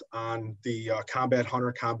Mattis on the Combat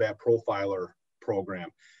Hunter, Combat Profiler program.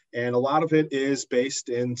 And a lot of it is based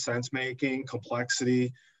in sense making,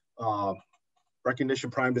 complexity,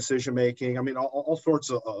 recognition, prime decision making. I mean, all sorts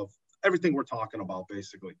of everything we're talking about,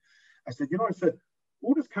 basically. I said, I said,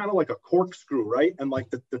 OODA's kind of like a corkscrew, right? And like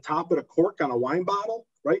the top of the cork on a wine bottle,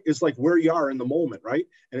 right, is like where you are in the moment, right?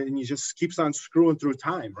 And you just keeps on screwing through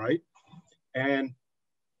time, right? And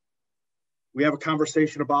we have a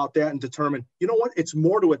conversation about that and determine, you know what, it's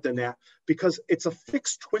more to it than that, because it's a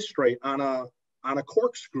fixed twist rate on a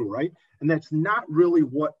corkscrew, right? And that's not really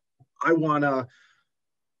what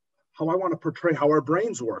how I want to portray how our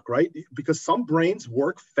brains work, right? Because some brains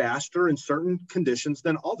work faster in certain conditions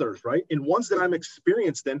than others, right? In ones that I'm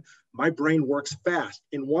experienced in, my brain works fast.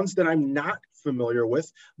 In ones that I'm not familiar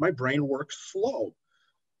with, my brain works slow,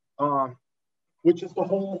 which is the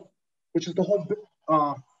whole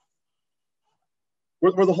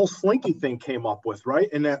where the whole slinky thing came up with, right?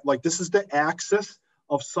 And that, like, this is the axis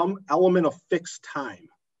of some element of fixed time,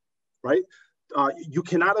 right? You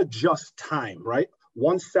cannot adjust time, right?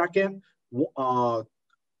 1 second,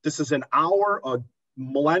 this is an hour, a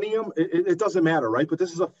millennium, it doesn't matter, right? But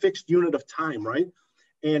this is a fixed unit of time, right?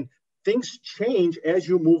 And things change as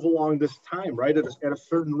you move along this time, right? At a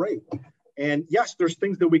certain rate. And yes, there's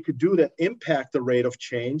things that we could do that impact the rate of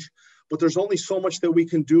change, but there's only so much that we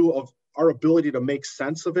can do of our ability to make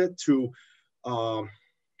sense of it, to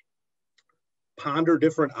ponder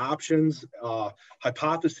different options,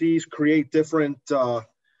 hypotheses, create different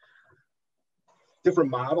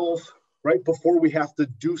models, right, before we have to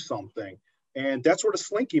do something. And that's where the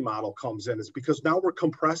slinky model comes in, is because now we're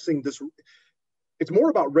compressing this. It's more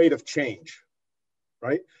about rate of change,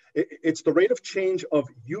 right? It's the rate of change of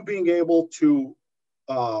you being able to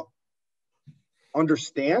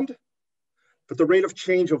understand, but the rate of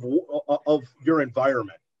change of your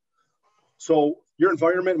environment. So your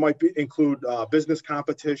environment might include business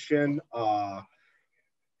competition,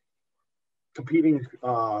 competing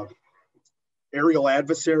aerial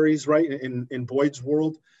adversaries, right, in Boyd's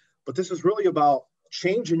world. But this is really about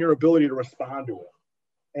change in your ability to respond to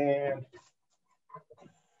it. And,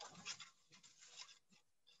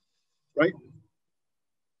 right,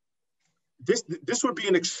 this would be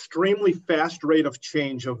an extremely fast rate of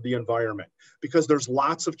change of the environment, because there's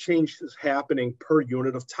lots of changes happening per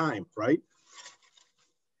unit of time, right?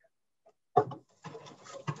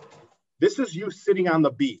 This is you sitting on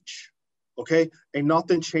the beach, okay? Ain't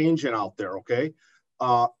nothing changing out there, okay?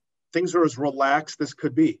 Things are as relaxed as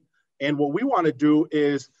could be. And what we want to do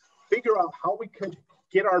is figure out how we could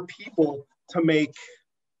get our people to make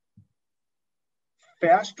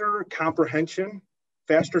faster comprehension,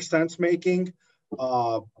 faster sense making,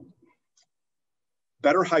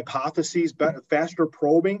 better hypotheses, faster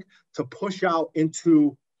probing, to push out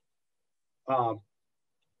into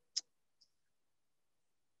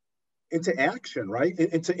action, right?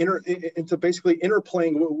 Into basically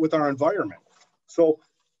interplaying with our environment. So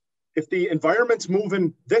if the environment's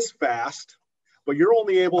moving this fast, but you're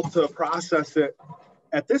only able to process it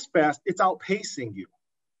at this fast, it's outpacing you,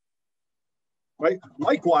 right?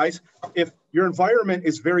 Likewise, if your environment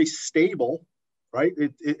is very stable, right?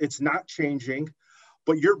 It's not changing,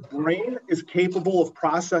 but your brain is capable of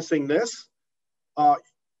processing this,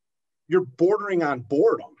 you're bordering on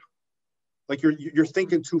boredom. Like you're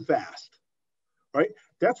thinking too fast, right?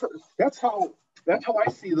 That's how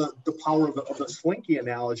I see the power of the slinky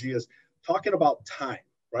analogy, is talking about time,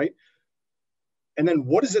 right? And then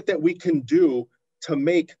what is it that we can do to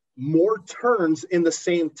make more turns in the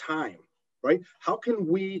same time, right? How can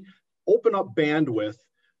we open up bandwidth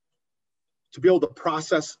to be able to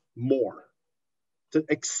process more, to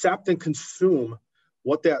accept and consume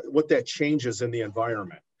what that changes in the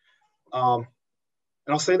environment?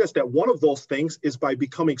 And I'll say this, that one of those things is by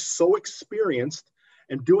becoming so experienced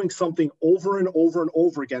and doing something over and over and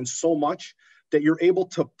over again so much that you're able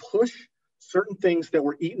to push certain things that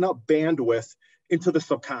were eating up bandwidth into the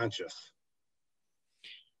subconscious.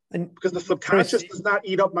 And because the subconscious does not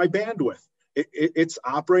eat up my bandwidth. It's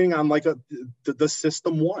operating on like the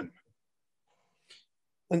system one.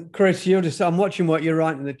 And Chris, I'm watching what you're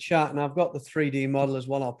writing in the chat, and I've got the 3D model as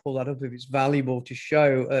well. I'll pull that up if it's valuable to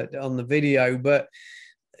show on the video. But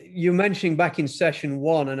you're mentioning back in session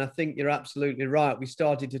 1, and I think you're absolutely right. We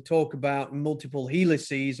started to talk about multiple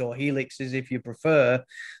helices or helixes, if you prefer,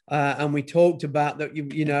 and we talked about that,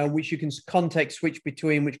 you know, which you can context switch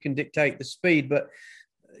between, which can dictate the speed. But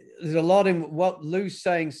there's a lot in what Lou's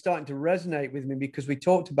saying starting to resonate with me, because we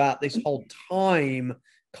talked about this whole time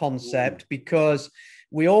concept, because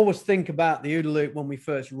we always think about the OODA loop when we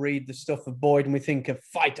first read the stuff of Boyd, and we think of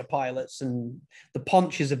fighter pilots and the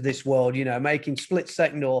Ponches of this world, you know, making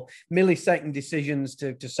split-second or millisecond decisions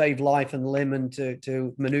to save life and limb and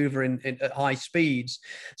to maneuver at high speeds.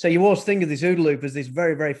 So you always think of this OODA loop as this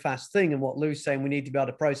very, very fast thing. And what Lou's saying, we need to be able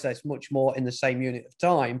to process much more in the same unit of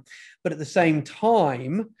time. But at the same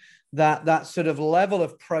time, that sort of level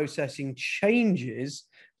of processing changes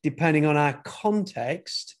depending on our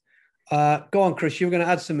context. Go on, Chris, you were going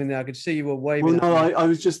to add something there. I could see you were waving. Well, no, I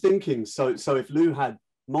was just thinking, so if Lou had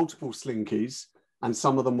multiple slinkies and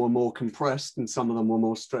some of them were more compressed and some of them were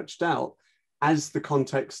more stretched out, as the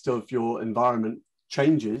context of your environment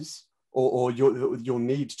changes, or your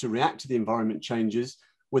need to react to the environment changes,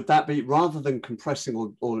 would that be, rather than compressing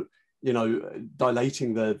or you know,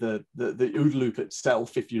 dilating the OODA loop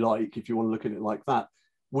itself, if you like, if you want to look at it like that,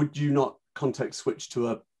 would you not context switch to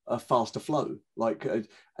a faster flow? Like it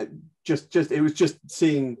was just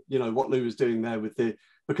seeing, you know, what Lou was doing there with the,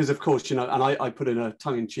 because of course, you know, and I put in a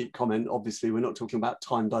tongue-in-cheek comment, obviously we're not talking about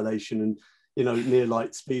time dilation and, you know, near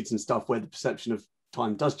light speeds and stuff where the perception of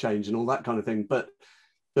time does change and all that kind of thing, but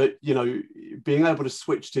you know, being able to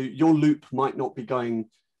switch to, your loop might not be going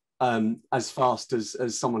as fast as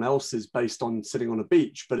someone else's based on sitting on a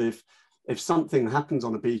beach, but if something happens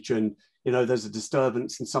on a beach and, you know, there's a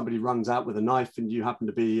disturbance and somebody runs out with a knife and you happen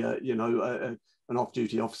to be, you know, an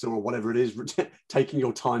off-duty officer or whatever it is, taking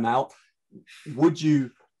your time out, would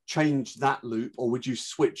you change that loop, or would you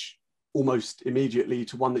switch almost immediately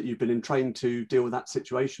to one that you've been trained to deal with that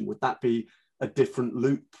situation? Would that be a different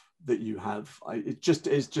loop that you have? It just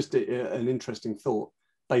is just an interesting thought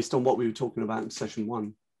based on what we were talking about in session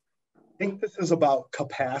 1. I think this is about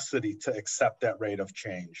capacity to accept that rate of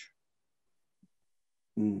change.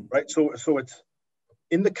 Right, so it's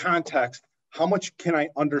in the context, how much can I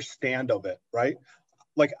understand of it, right?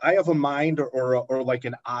 Like I have a mind or like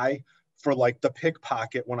an eye for like the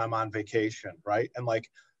pickpocket when I'm on vacation, right? And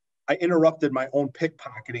like I interrupted my own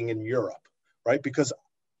pickpocketing in Europe, right? Because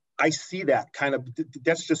I see that kind of,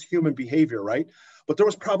 that's just human behavior, right? But there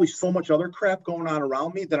was probably so much other crap going on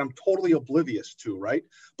around me that I'm totally oblivious to, right?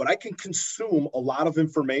 But I can consume a lot of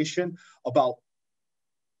information about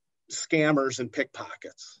scammers and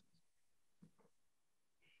pickpockets.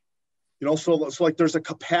 You know, so like there's a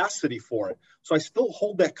capacity for it. So I still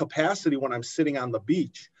hold that capacity when I'm sitting on the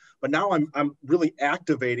beach, but now I'm really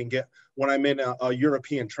activating it when I'm in a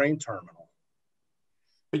European train terminal.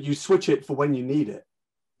 But you switch it for when you need it,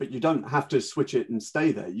 but you don't have to switch it and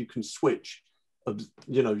stay there. You can switch,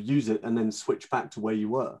 you know, use it and then switch back to where you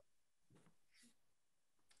were.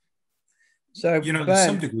 So, you know,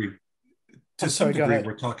 Ben, to some degree,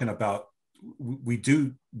 we're talking about, we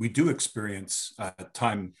do experience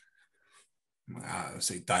time,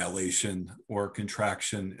 say dilation or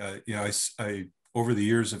contraction. You know, I over the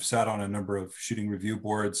years have sat on a number of shooting review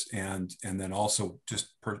boards, and then also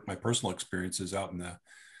just my personal experiences out in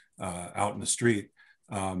the street,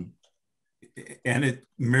 and it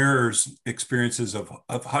mirrors experiences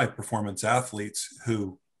of high performance athletes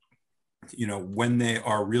who, you know, when they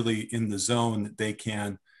are really in the zone, they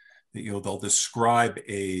can, you know, they'll describe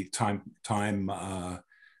a time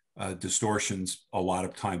distortions, a lot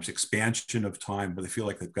of times expansion of time, but they feel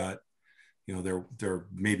like they've got, you know, they're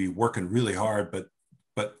maybe working really hard, but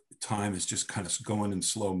time is just kind of going in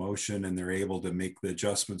slow motion, and they're able to make the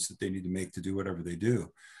adjustments that they need to make to do whatever they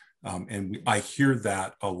do. And I hear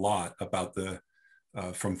that a lot about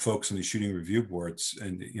from folks in the shooting review boards,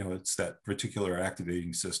 and you know, it's that particular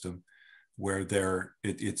activating system where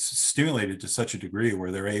it's stimulated to such a degree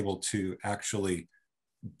where they're able to actually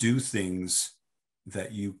do things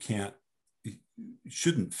that you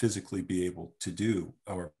shouldn't physically be able to do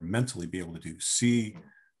or mentally be able to do. See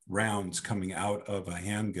rounds coming out of a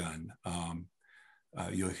handgun.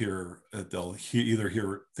 You'll they'll either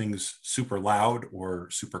hear things super loud or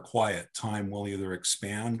super quiet. Time will either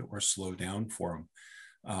expand or slow down for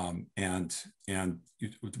them. And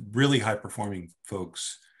really high performing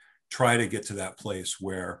folks try to get to that place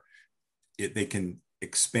where they can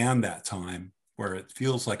expand that time, where it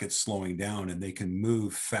feels like it's slowing down, and they can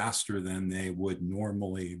move faster than they would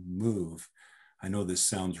normally move. I know this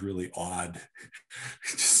sounds really odd,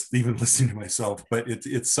 just even listening to myself, but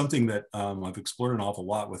it's something that I've explored an awful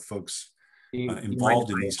lot with folks involved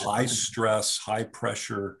in these high stress, high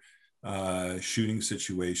pressure shooting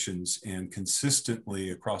situations, and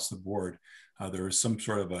consistently across the board, there is some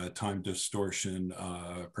sort of a time distortion,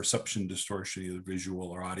 perception distortion, either visual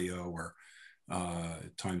or audio, or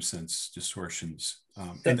time sense distortions.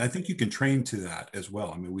 And I think you can train to that as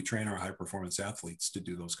well. I mean, we train our high performance athletes to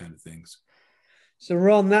do those kind of things. So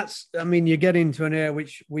Ron, I mean, you get into an area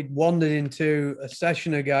which we'd wandered into a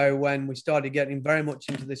session ago when we started getting very much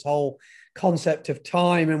into this whole concept of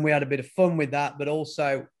time, and we had a bit of fun with that, but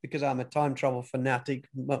also because I'm a time travel fanatic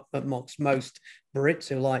amongst most Brits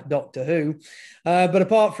who like Doctor Who. But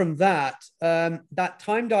apart from that, that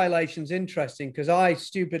time dilation is interesting, because I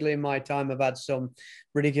stupidly in my time have had some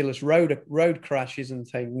ridiculous road crashes and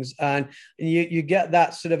things, and you get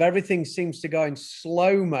that sort of everything seems to go in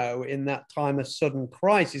slow-mo in that time of sudden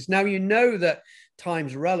crisis. Now, you know that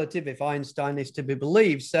time's relative if Einstein is to be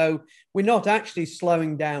believed, so we're not actually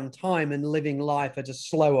slowing down time and living life at a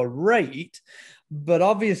slower rate, but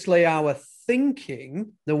obviously our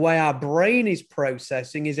thinking, the way our brain is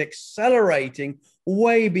processing, is accelerating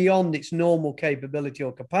way beyond its normal capability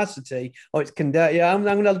or capacity, or its yeah, I'm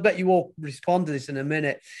going to bet you all respond to this in a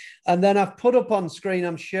minute. And then I've put up on screen,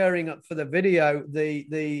 I'm sharing up for the video,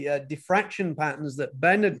 the diffraction patterns that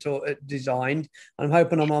Ben had designed. I'm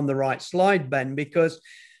hoping I'm on the right slide, Ben, because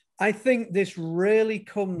I think this really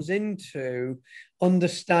comes into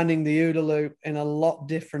understanding the OODA loop in a lot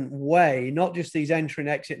different way, not just these entry and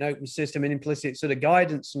exit and open system and implicit sort of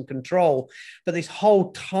guidance and control, but this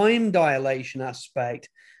whole time dilation aspect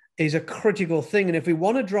is a critical thing. And if we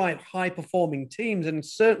want to drive high performing teams, and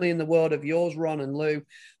certainly in the world of yours, Ron and Lou,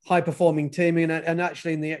 high performing teaming, and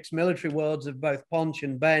actually in the ex-military worlds of both Ponch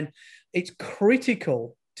and Ben, it's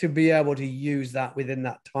critical to be able to use that within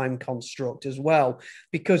that time construct as well,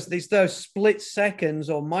 because there's those split seconds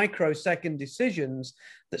or microsecond decisions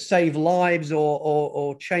that save lives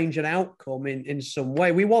or change an outcome in some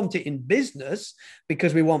way. We want it in business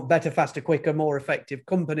because we want better, faster, quicker, more effective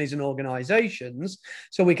companies and organizations,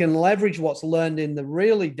 so we can leverage what's learned in the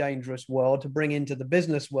really dangerous world to bring into the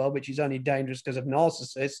business world, which is only dangerous because of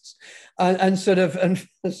narcissists, and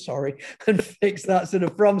fix that sort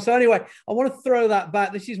of problem. So anyway, I want to throw that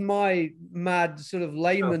back. This is my mad sort of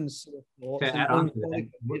layman's sort of thoughts. To add on to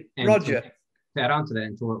that, Roger. To add on to that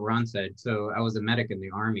and to what Ron said, so I was a medic in the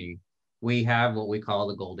Army. We have what we call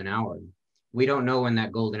the golden hour. We don't know when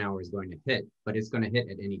that golden hour is going to hit, but it's going to hit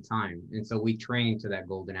at any time. And so we train to that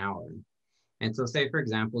golden hour. And so say, for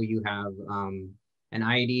example, you have an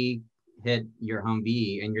ID hit your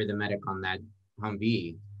Humvee and you're the medic on that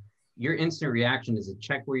Humvee. Your instant reaction is to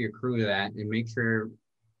check where your crew is at and make sure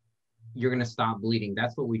you're going to stop bleeding.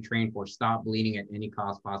 That's what we train for, stop bleeding at any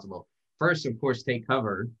cost possible. First, of course, take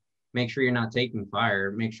cover. Make sure you're not taking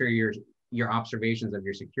fire. Make sure your observations of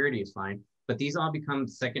your security is fine. But these all become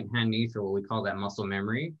secondhand nature, what we call that muscle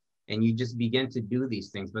memory. And you just begin to do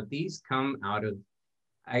these things. But these come out of,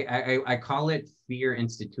 I call it fear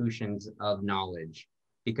institutions of knowledge,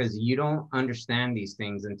 because you don't understand these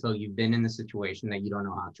things until you've been in the situation that you don't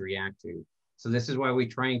know how to react to. So this is why we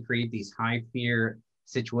try and create these high fear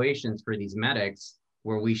situations for these medics,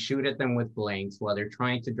 where we shoot at them with blanks while they're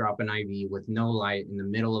trying to drop an IV with no light in the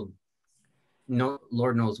middle of no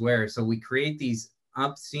Lord knows where. So we create these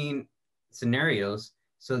obscene scenarios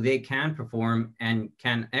so they can perform and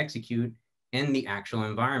can execute in the actual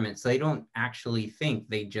environment. So they don't actually think,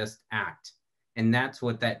 they just act. And that's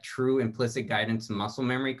what that true implicit guidance muscle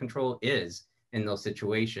memory control is in those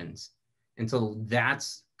situations. And so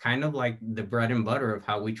that's kind of like the bread and butter of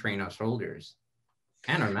how we train our soldiers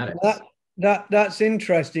and our medics. That's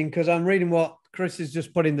interesting, because I'm reading what Chris has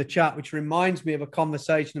just put in the chat, which reminds me of a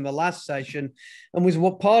conversation in the last session, and was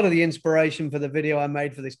what part of the inspiration for the video I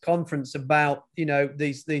made for this conference about, you know,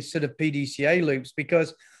 these sort of PDCA loops,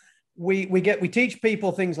 because we teach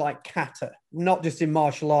people things like kata, not just in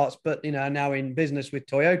martial arts, but, you know, now in business with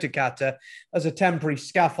Toyota kata as a temporary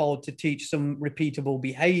scaffold to teach some repeatable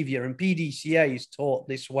behavior. And PDCA is taught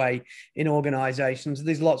this way in organizations.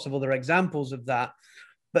 There's lots of other examples of that.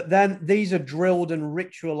 But then these are drilled and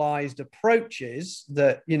ritualized approaches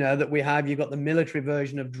that, you know, that we have. You've got the military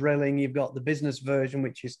version of drilling. You've got the business version,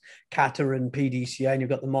 which is kata and PDCA. And you've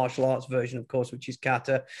got the martial arts version, of course, which is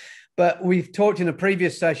kata. But we've talked in a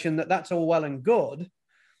previous session that that's all well and good.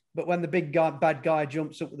 But when the bad guy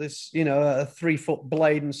jumps up with this, you know, a 3-foot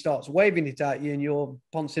blade and starts waving it at you and you're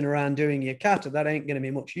pouncing around doing your kata, that ain't going to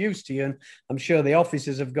be much use to you. And I'm sure the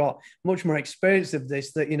officers have got much more experience of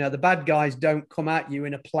this, that, you know, the bad guys don't come at you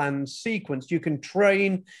in a planned sequence. You can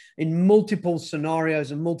train in multiple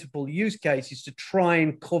scenarios and multiple use cases to try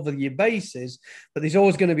and cover your bases. But there's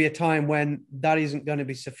always going to be a time when that isn't going to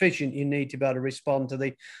be sufficient. You need to be able to respond to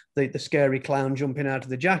the scary clown jumping out of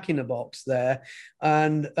the jack-in-the-box there.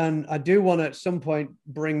 And I do want to at some point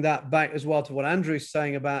bring that back as well to what Andrew's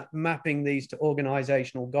saying about mapping these to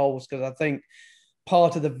organizational goals, because I think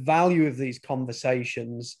part of the value of these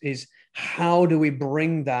conversations is how do we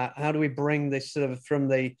bring this sort of from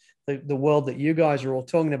the world that you guys are all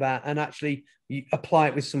talking about and actually apply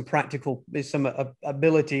it with some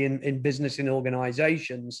ability in business, in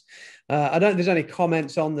organizations. I don't think there's any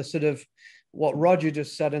comments on the sort of what Roger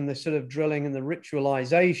just said and the sort of drilling and the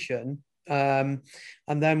ritualization. And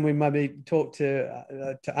then we maybe talk to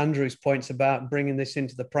Andrew's points about bringing this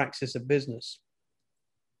into the praxis of business.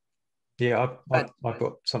 Yeah, I've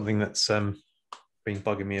got something that's been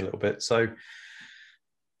bugging me a little bit. So,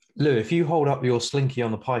 Lou, if you hold up your slinky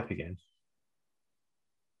on the pipe again.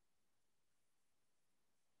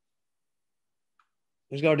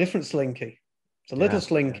 He's got a different slinky. It's a little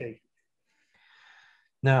slinky.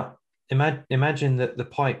 Now, imagine that the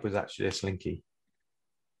pipe was actually a slinky.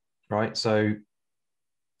 Right, so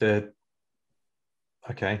we're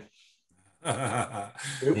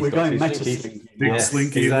going meta slinky. Big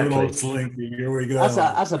slinky, exactly. Little slinky. Here we go.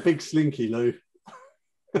 That's a big slinky, Lou.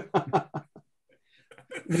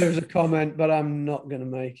 There's a comment, but I'm not going to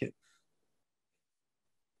make it.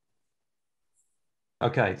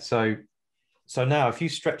 Okay, so now if you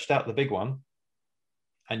stretched out the big one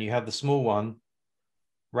and you have the small one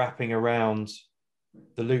wrapping around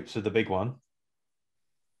the loops of the big one,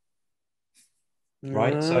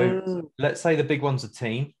 right? So let's say the big one's a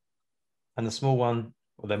team and the small one,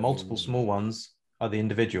 or they're multiple small ones, are the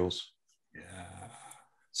individuals. Yeah.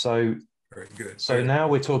 So very good. So now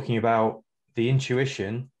we're talking about the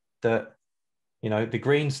intuition that, you know, the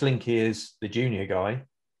green slinky is the junior guy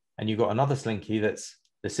and you've got another slinky that's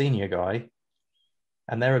the senior guy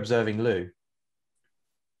and they're observing Lou.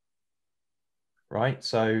 Right?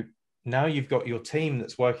 So now you've got your team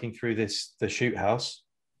that's working through the shoot house.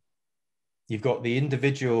 You've got the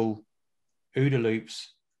individual OODA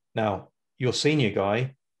loops. Now, your senior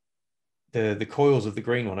guy, the coils of the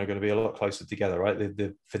green one are going to be a lot closer together, right?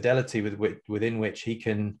 The fidelity within which he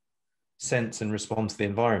can sense and respond to the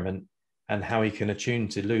environment and how he can attune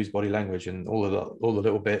to Lou's body language and all the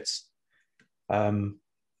little bits. So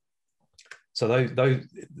those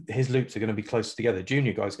his loops are going to be closer together.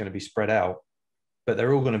 Junior guy's going to be spread out, but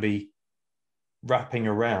they're all going to be wrapping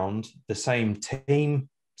around the same team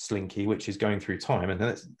slinky, which is going through time.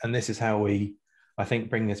 And this is how we, I think,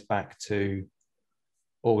 bring this back to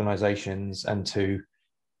organizations and to,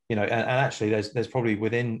 you know, and actually there's probably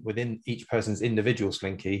within each person's individual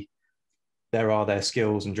slinky, there are their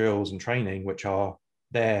skills and drills and training, which are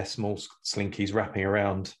their small slinkies wrapping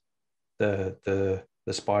around the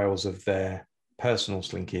spirals of their personal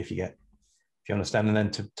slinky, if you understand. And then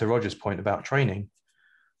to Roger's point about training,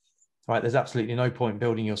 right, there's absolutely no point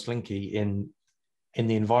building your slinky in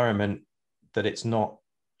the environment that it's not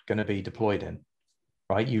going to be deployed in,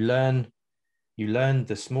 right? You learn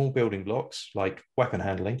the small building blocks like weapon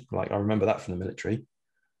handling. Like I remember that from the military.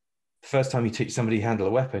 The first time you teach somebody to handle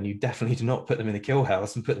a weapon, you definitely do not put them in the kill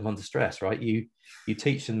house and put them under stress, right? You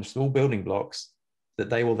teach them small building blocks that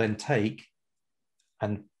they will then take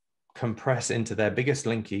and compress into their biggest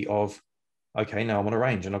slinky of, okay, now I'm on a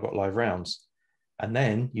range and I've got live rounds. And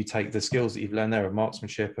then you take the skills that you've learned there of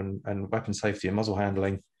marksmanship and weapon safety and muzzle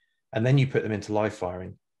handling, and then you put them into live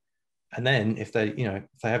firing. And then if they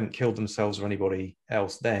haven't killed themselves or anybody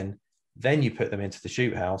else, then you put them into the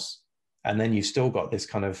shoot house, and then you've still got this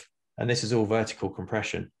kind of, and this is all vertical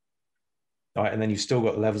compression, right? And then you've still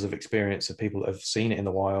got levels of experience of people that have seen it in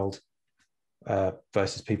the wild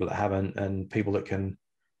versus people that haven't, and people that can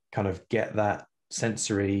kind of get that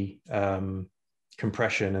sensory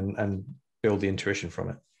compression and build the intuition from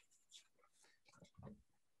it.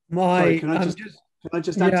 Can I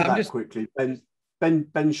just add to that quickly?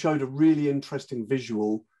 Ben showed a really interesting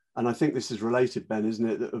visual, and I think this is related, Ben, isn't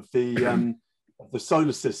it, of the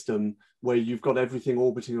solar system, where you've got everything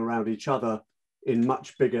orbiting around each other in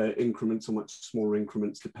much bigger increments or much smaller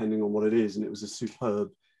increments, depending on what it is. And it was a superb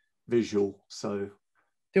visual. So,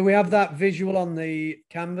 do we have that visual on the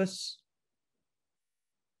canvas?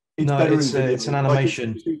 No, it's an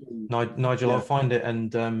animation. Nigel, I'll find it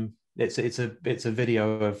and it's a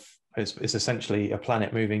video of it's essentially a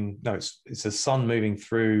planet moving. No, it's a sun moving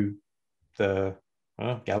through the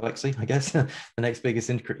galaxy, I guess, the next biggest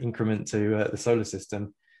increment to the solar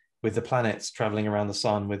system, with the planets traveling around the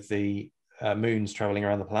sun, with the moons traveling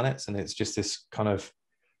around the planets, and it's just this kind of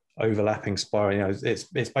overlapping spiral. You know, it's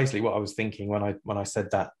basically what I was thinking when I said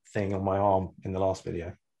that thing on my arm in the last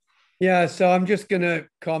video. Yeah, so I'm just going to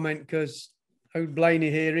comment because Blaney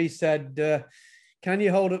here, he said, can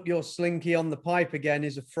you hold up your slinky on the pipe again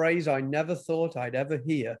is a phrase I never thought I'd ever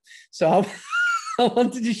hear. So I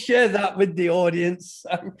wanted to share that with the audience.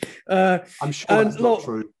 I'm sure that's not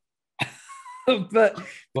true. But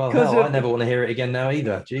well, hell, I never want to hear it again now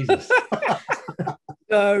either. Jesus.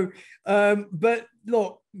 So, but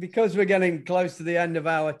look, because we're getting close to the end of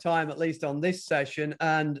our time, at least on this session,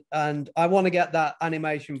 and I want to get that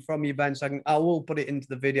animation from you, Ben, so I will put it into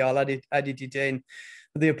the video. I'll edit it in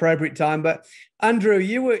at the appropriate time. But Andrew,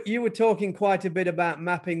 you were talking quite a bit about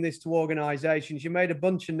mapping this to organizations. You made a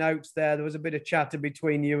bunch of notes there. There was a bit of chatter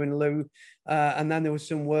between you and Lou, and then there was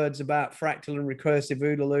some words about fractal and recursive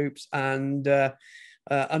OODA loops and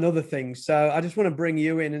other things. So I just want to bring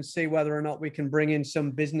you in and see whether or not we can bring in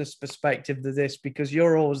some business perspective to this, because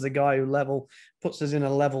you're always the guy who puts us in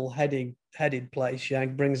a level-headed place, yeah,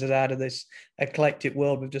 and brings us out of this eclectic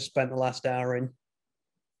world we've just spent the last hour in.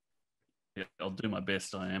 Yeah, I'll do my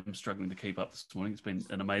best. I am struggling to keep up this morning. It's been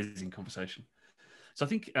an amazing conversation. So I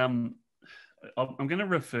think I'm going to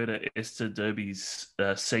refer to Esther Derby's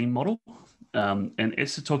scene model. And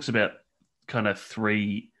Esther talks about kind of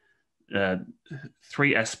three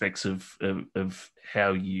aspects of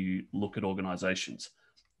how you look at organizations.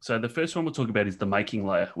 So the first one we'll talk about is the making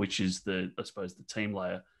layer, which is I suppose the team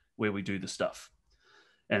layer where we do the stuff.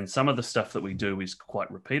 And some of the stuff that we do is quite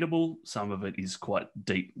repeatable. Some of it is quite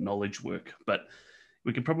deep knowledge work, but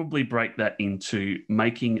we can probably break that into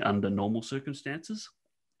making under normal circumstances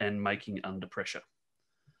and making under pressure.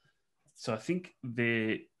 So I think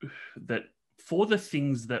that for the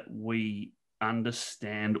things that we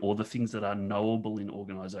understand or the things that are knowable in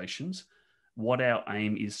organizations, what our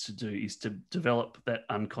aim is to do is to develop that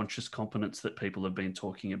unconscious competence that people have been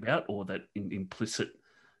talking about, or that implicit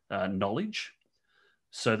knowledge,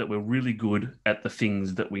 so that we're really good at the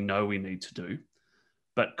things that we know we need to do.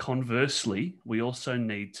 But conversely, we also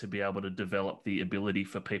need to be able to develop the ability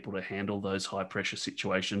for people to handle those high pressure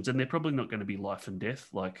situations. And they're probably not going to be life and death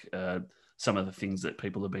like some of the things that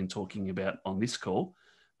people have been talking about on this call,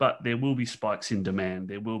 but there will be spikes in demand.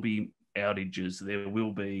 There will be outages. There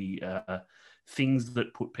will be things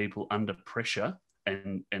that put people under pressure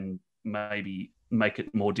and maybe make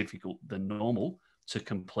it more difficult than normal to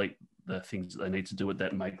complete the things that they need to do at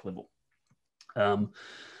that make level.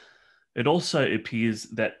 It also appears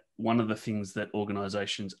that one of the things that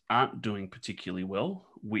organizations aren't doing particularly well,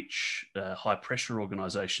 which high pressure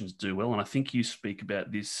organizations do well, and I think you speak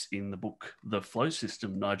about this in the book, The Flow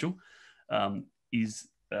System, Nigel, is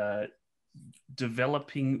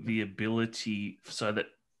developing the ability so that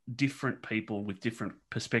different people with different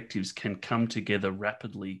perspectives can come together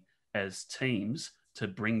rapidly as teams to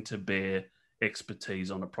bring to bear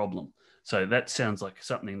expertise on a problem. So that sounds like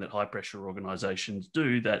something that high pressure organizations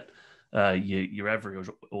do that your average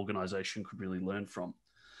organization could really learn from.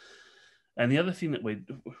 And the other thing that we're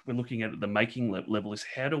looking at the making level is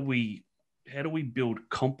how do we build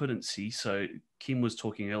competency? So Kim was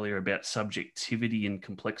talking earlier about subjectivity and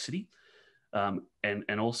complexity,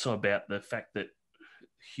 and also about the fact that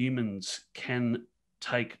humans can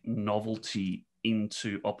take novelty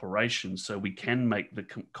into operations, so we can make the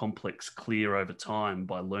complex clear over time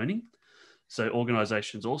by learning. So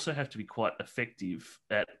organizations also have to be quite effective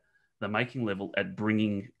at the making level at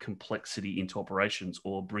bringing complexity into operations,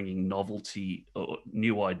 or bringing novelty or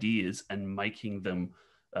new ideas and making them,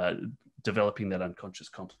 developing that unconscious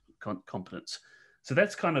competence. So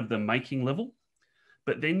that's kind of the making level.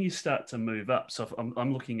 But then you start to move up. So if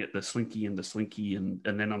I'm looking at the slinky, and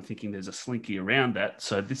then I'm thinking there's a slinky around that.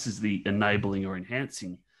 So this is the enabling or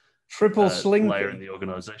enhancing triple slinky layer in the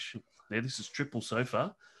organization. There, this is triple so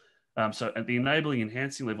far. So at the enabling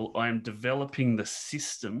enhancing level, I am developing the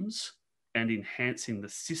systems and enhancing the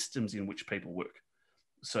systems in which people work.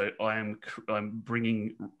 So I'm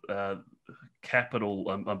bringing capital.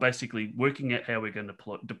 I'm basically working out how we're going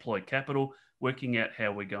to deploy capital, working out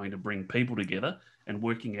how we're going to bring people together, and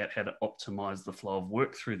working out how to optimize the flow of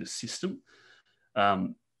work through the system.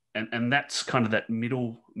 And that's kind of that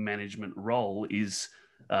middle management role is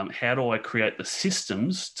how do I create the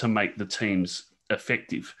systems to make the teams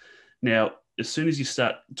effective? Now, as soon as you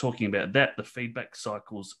start talking about that, the feedback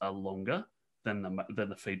cycles are longer than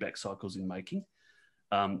the feedback cycles in making.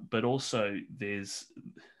 But also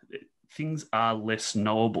things are less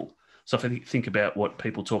knowable. So if I think about what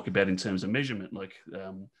people talk about in terms of measurement, like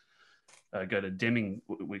go to Deming,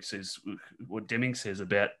 which says what Deming says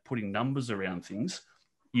about putting numbers around things.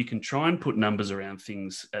 You can try and put numbers around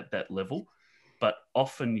things at that level, but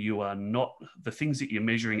often you are not, the things that you're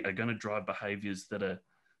measuring are going to drive behaviors that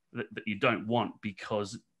you don't want,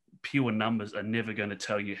 because pure numbers are never going to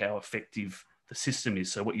tell you how effective the system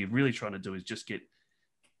is. So what you're really trying to do is just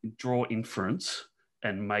draw inference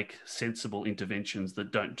and make sensible interventions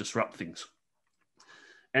that don't disrupt things.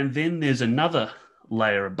 And then there's another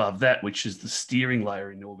layer above that, which is the steering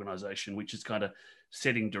layer in the organization, which is kind of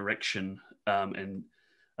setting direction and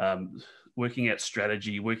working out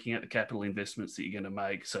strategy, working out the capital investments that you're going to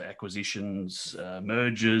make. So acquisitions,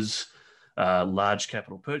 mergers, large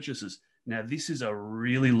capital purchases. Now, this is a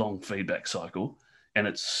really long feedback cycle, and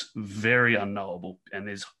it's very unknowable. And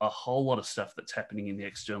there's a whole lot of stuff that's happening in the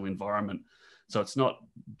external environment. So it's not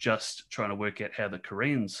just trying to work out how the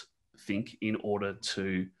Koreans think in order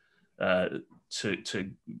to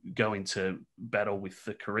go into battle with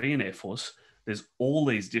the Korean Air Force. There's all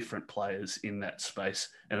these different players in that space,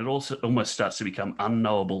 and it also almost starts to become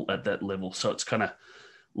unknowable at that level. So it's kind of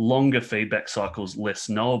longer feedback cycles, less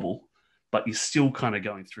knowable, but you're still kind of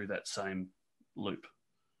going through that same loop.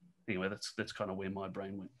 Anyway, that's kind of where my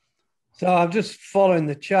brain went. So I'm just following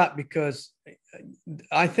the chat because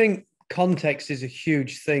I think context is a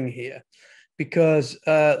huge thing here. Because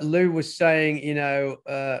Lou was saying,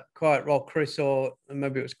 quite well, Chris, or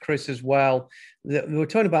maybe it was Chris as well, that we were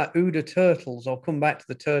talking about OODA turtles. I'll come back to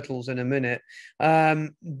the turtles in a minute.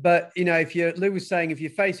 But, Lou was saying, if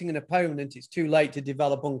you're facing an opponent, it's too late to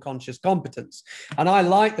develop unconscious competence. And I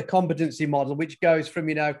like the competency model, which goes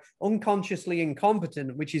from, unconsciously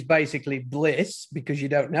incompetent, which is basically bliss, because you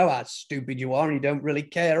don't know how stupid you are and you don't really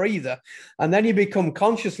care either. And then you become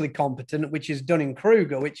consciously competent, which is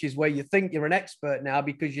Dunning-Kruger, which is where you think you're an expert now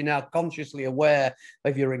because you're now consciously aware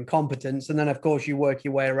of your incompetence. And then, of course, you work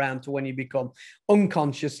your way around to when you become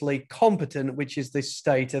unconsciously competent, which is this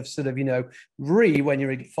state of sort of, when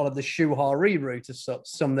you follow the Shu-Ha-Ri route or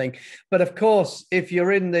something. But of course, if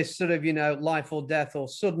you're in this sort of, life or death or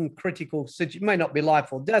sudden critical situation, it may not be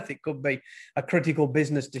life or death, it could be a critical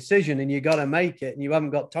business decision and you got to make it and you haven't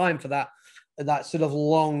got time for that sort of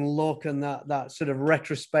long look and that sort of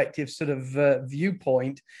retrospective sort of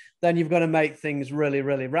viewpoint, then you've got to make things really,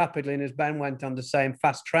 really rapidly. And as Ben went on to say,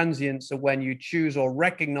 fast transients are when you choose or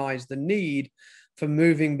recognize the need for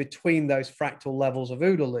moving between those fractal levels of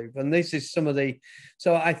OODA loop. And this is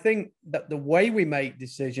so I think that the way we make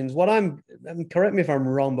decisions, correct me if I'm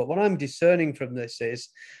wrong, but what I'm discerning from this is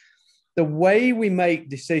the way we make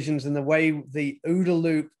decisions and the way the OODA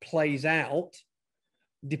loop plays out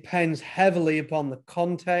depends heavily upon the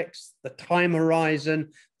context, the time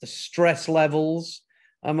horizon, the stress levels.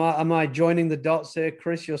 Am I joining the dots here,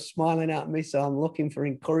 Chris? You're smiling at me, so I'm looking for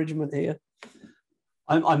encouragement here.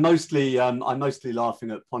 I'm mostly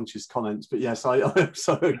laughing at Ponch's comments, but yes, I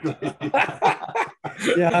so agree.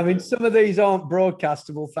 Yeah, I mean, some of these aren't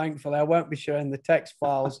broadcastable, thankfully. I won't be sharing the text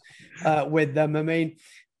files with them. I mean,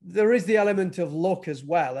 there is the element of luck as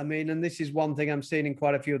well. I mean, and this is one thing I'm seeing in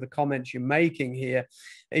quite a few of the comments you're making here,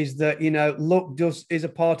 is that, luck is a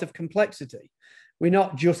part of complexity. We're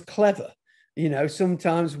not just clever.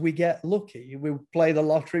 Sometimes we get lucky. We play the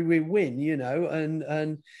lottery, we win.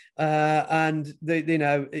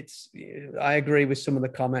 It's. I agree with some of the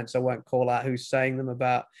comments. I won't call out who's saying them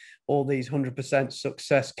about all these 100%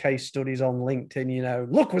 success case studies on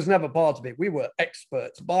LinkedIn. Luck was never part of it. We were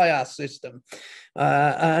experts by our system,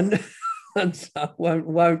 and so I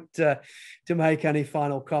won't to make any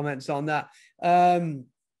final comments on that.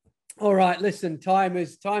 All right, listen, time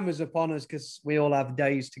is upon us because we all have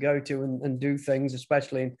days to go to and do things,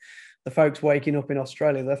 especially the folks waking up in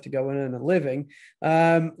Australia. They have to go and earn a living.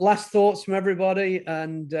 Last thoughts from everybody,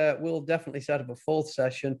 and we'll definitely set up a fourth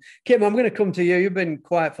session. Kim, I'm going to come to you. You've been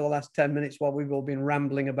quiet for the last 10 minutes while we've all been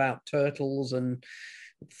rambling about turtles and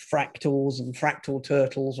fractals and fractal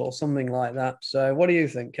turtles or something like that. So what do you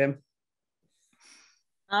think, Kim?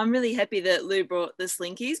 I'm really happy that Lou brought the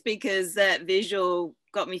slinkies because that visual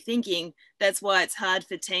got me thinking that's why it's hard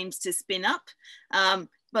for teams to spin up.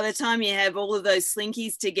 By the time you have all of those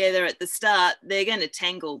slinkies together at the start, they're going to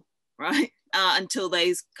tangle, right? Until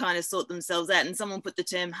they kind of sort themselves out. And someone put the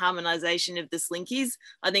term harmonization of the slinkies.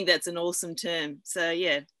 I think that's an awesome term. So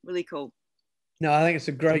yeah, really cool. No, I think it's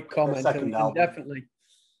a great comment. And definitely.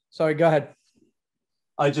 Sorry, go ahead.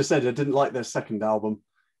 I just said I didn't like their second album.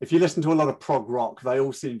 If you listen to a lot of prog rock, they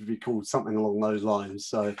all seem to be called something along those lines.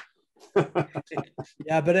 So,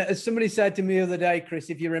 yeah, but as somebody said to me the other day, Chris,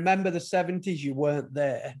 if you remember the 70s, you weren't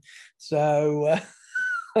there. So,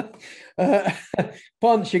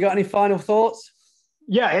 Ponce, you got any final thoughts?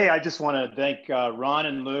 Yeah, hey, I just want to thank Ron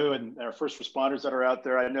and Lou and our first responders that are out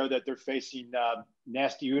there. I know that they're facing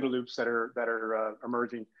nasty OODA loops that are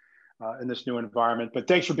emerging in this new environment. But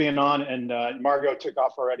thanks for being on. And Margaux took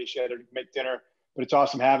off already. She had to make dinner, but it's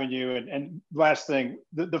awesome having you. And last thing,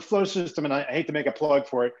 the flow system, and I hate to make a plug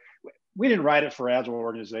for it, we didn't write it for agile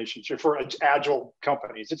organizations or for agile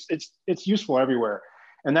companies. It's useful everywhere.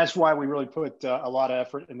 And that's why we really put a lot of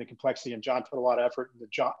effort in the complexity, and John put a lot of effort in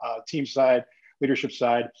the team side, leadership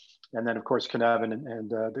side, and then of course Cynefin and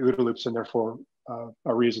the OODA loops in there for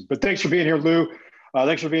a reason. But thanks for being here, Lou.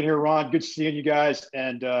 Thanks for being here, Ron. Good seeing you guys.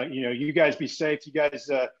 And you guys be safe. You guys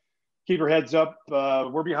keep your heads up.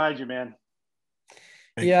 We're behind you, man.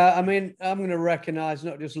 Yeah, I mean, I'm going to recognize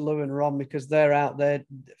not just Lou and Ron, because they're out there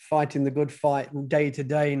fighting the good fight day to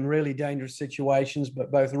day in really dangerous situations,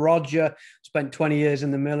 but both Roger spent 20 years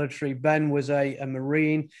in the military. Ben was a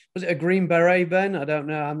Marine. Was it a Green Beret, Ben? I don't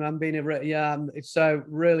know. I'm being it's so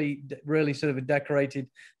really sort of a decorated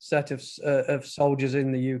set of soldiers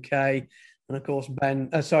in the UK. And of course, Brian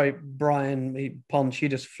Ponce, he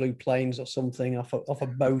just flew planes or something off a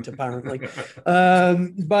boat, apparently.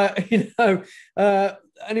 But,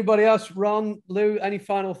 anybody else? Ron, Lou, any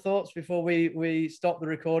final thoughts before we stop the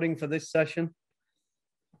recording for this session?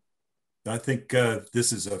 I think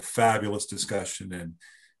this is a fabulous discussion,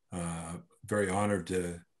 and very honored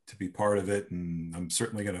to be part of it. And I'm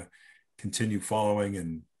certainly going to continue following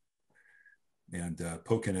and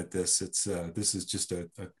poking at this. This is just a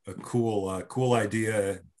cool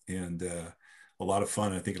idea, and a lot of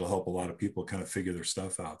fun. I think it'll help a lot of people kind of figure their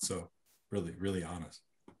stuff out. So really honest.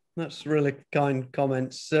 That's really kind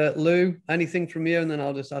comments. Lou, anything from you? And then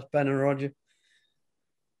I'll just ask Ben and Roger.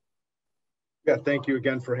 Yeah, thank you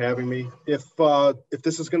again for having me. If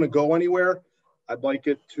this is going to go anywhere, I'd like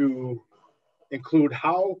it to include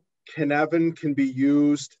how Cynefin can be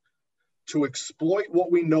used to exploit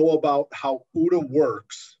what we know about how OODA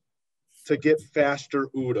works to get faster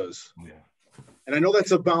OODAs. Yeah. And I know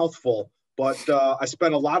that's a mouthful, but I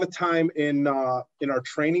spent a lot of time in our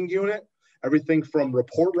training unit, everything from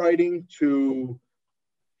report writing to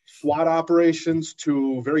SWAT operations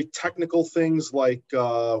to very technical things like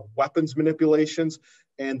weapons manipulations.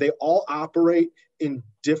 And they all operate in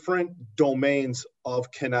different domains of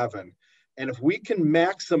Cynefin. And if we can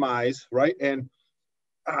maximize, right, and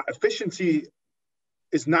efficiency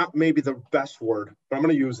is not maybe the best word, but I'm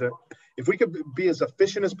going to use it. If we could be as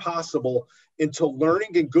efficient as possible into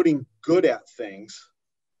learning and getting good at things,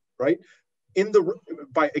 right?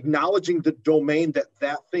 By acknowledging the domain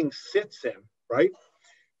that thing sits in, right?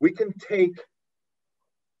 We can take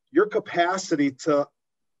your capacity to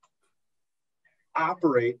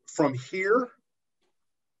operate from here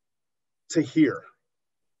to here.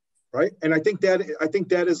 Right. And I think that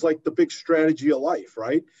is like the big strategy of life,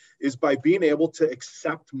 right? Is by being able to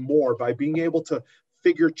accept more, by being able to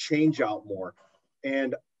figure change out more.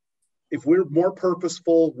 And if we're more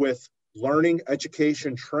purposeful with learning,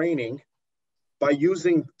 education, training by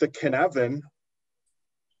using the Cynefin,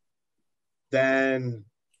 then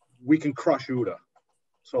we can crush OODA.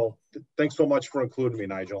 So thanks so much for including me,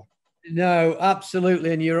 Nigel. No,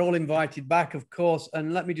 absolutely. And you're all invited back, of course.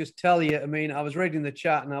 And let me just tell you, I mean, I was reading the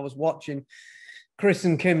chat and I was watching Chris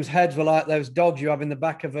and Kim's heads were like those dogs you have in the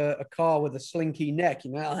back of a car with a slinky neck,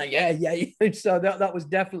 like, yeah. So that was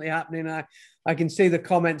definitely happening. I can see the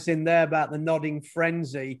comments in there about the nodding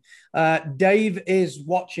frenzy. Dave is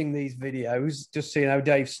watching these videos, just so you know,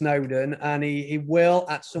 Dave Snowden, and he will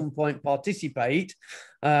at some point participate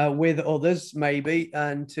with others maybe,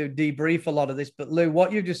 and to debrief a lot of this. But Lou,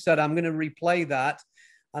 what you just said, I'm going to replay that,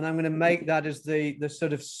 and I'm going to make that as the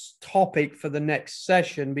sort of topic for the next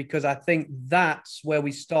session, because I think that's where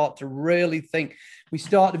we start to really think, we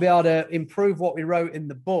start to be able to improve what we wrote in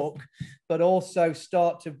the book, but also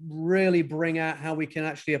start to really bring out how we can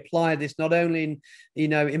actually apply this, not only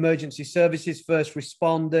in, emergency services, first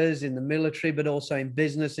responders, in the military, but also in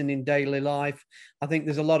business and in daily life. I think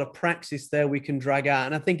there's a lot of praxis there we can drag out.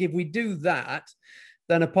 And I think if we do that,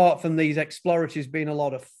 then apart from these exploratories being a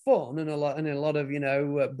lot of fun and a lot of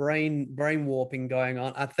brain warping going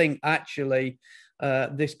on, I think actually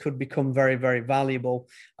this could become very, very valuable.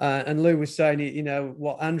 And Lou was saying,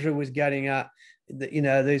 what Andrew was getting at,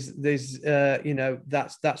 there's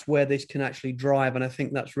that's where this can actually drive, and I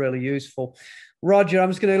think that's really useful. Roger, I'm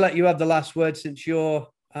just going to let you have the last word, since you're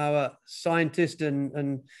our scientist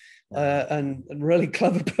and really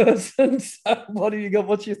clever person. So what have you got?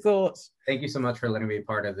 What's your thoughts? Thank you so much for letting me be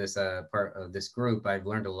part of this group. I've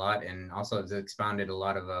learned a lot, and also has expounded a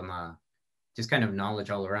lot of just kind of knowledge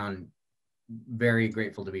all around. very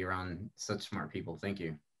grateful to be around such smart people. Thank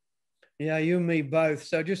you. Yeah, you and me both.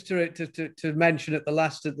 So just to mention at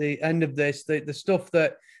the end of this, the stuff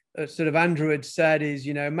that sort of Andrew had said is,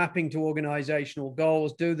 you know, mapping to organizational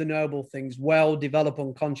goals, do the noble things well, develop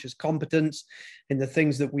unconscious competence in the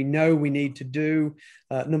things that we know we need to do.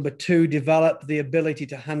 Number 2, develop the ability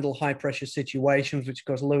to handle high pressure situations, which of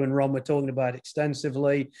course Lou and Ron were talking about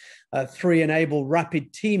extensively. 3, enable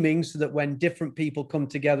rapid teaming so that when different people come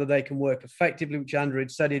together, they can work effectively, which Andrew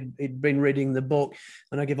had said he'd been reading the book.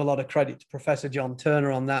 And I give a lot of credit to Professor John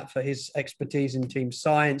Turner on that for his expertise in team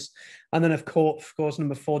science. And then of course,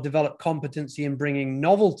 number 4, develop competency in bringing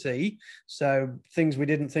novelty. So things we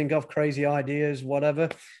didn't think of, crazy ideas, whatever.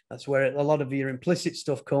 That's where a lot of your implicit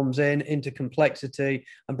stuff comes into complexity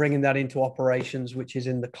and bringing that into operations, which is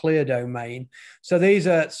in the clear domain. So these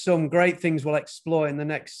are some great things we'll explore in the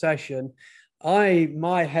next session.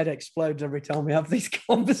 My head explodes every time we have these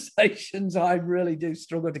conversations. I really do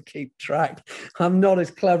struggle to keep track. I'm not as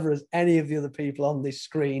clever as any of the other people on this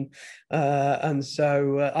screen. And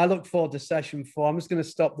so I look forward to session 4. I'm just going to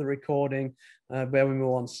stop the recording. Bear with me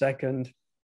 1 second.